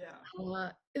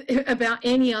about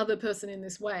any other person in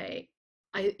this way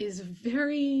is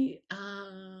very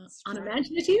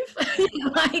unimaginative.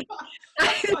 I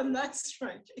find that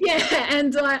strange. Yeah,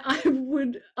 and I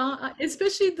would,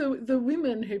 especially the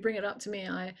women who bring it up to me,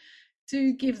 I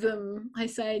do give them, I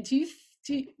say, do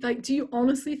you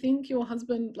honestly think your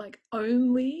husband like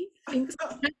only thinks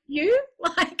about you?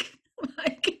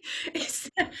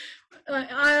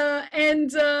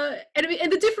 And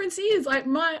the difference is like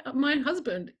my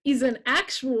husband is an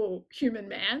actual human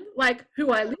man, like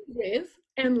who I live with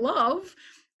and love.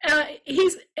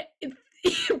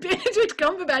 Benedict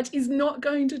Cumberbatch is not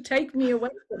going to take me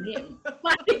away from him.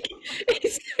 Like,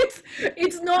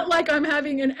 it's not like I'm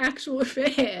having an actual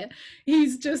affair.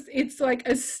 It's like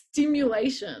a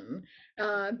stimulation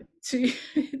to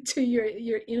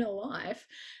your inner life.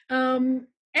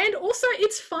 And also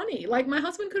it's funny. Like my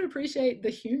husband could appreciate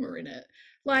the humor in it.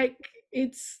 Like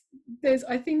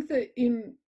I think that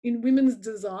in women's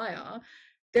desire,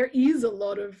 there is a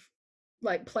lot of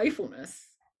like playfulness.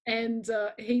 And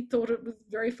he thought it was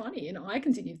very funny, and I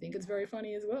continue to think it's very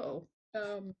funny as well.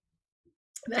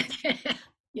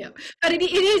 Yeah, but it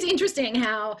is interesting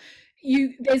how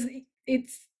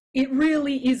it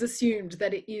really is assumed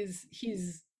that it is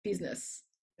his business.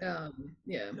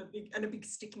 Yeah, and a big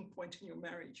sticking point in your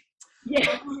marriage.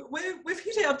 Yeah, we've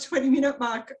hit our 20-minute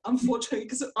mark, unfortunately,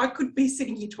 because I could be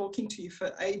sitting here talking to you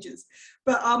for ages.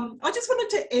 But I just wanted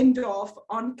to end off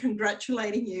on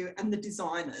congratulating you and the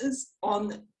designers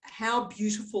on how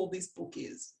beautiful this book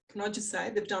is. Can I just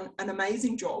say they've done an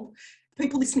amazing job.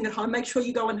 People listening at home, make sure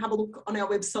you go and have a look on our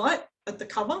website at the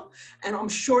cover, and I'm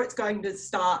sure it's going to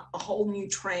start a whole new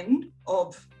trend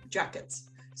of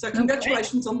jackets. So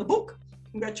congratulations on the book.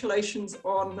 Congratulations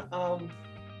on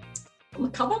the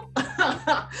cover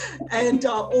and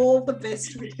all the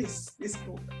best with this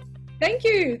book. Thank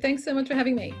you. Thanks so much for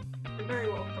having me. You're very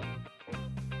welcome.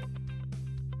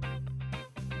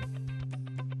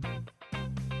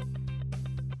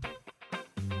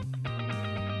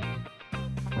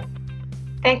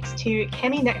 Thanks to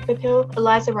Kemi Nekpapil,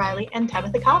 Eliza Riley and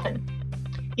Tabitha Carvin.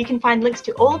 You can find links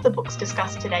to all of the books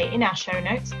discussed today in our show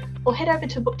notes, or head over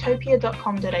to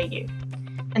booktopia.com.au.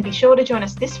 And be sure to join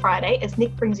us this Friday as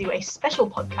Nick brings you a special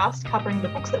podcast covering the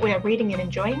books that we are reading and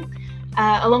enjoying,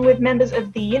 along with members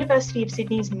of the University of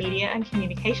Sydney's Media and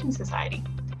Communication Society.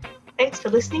 Thanks for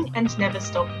listening, and never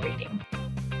stop reading.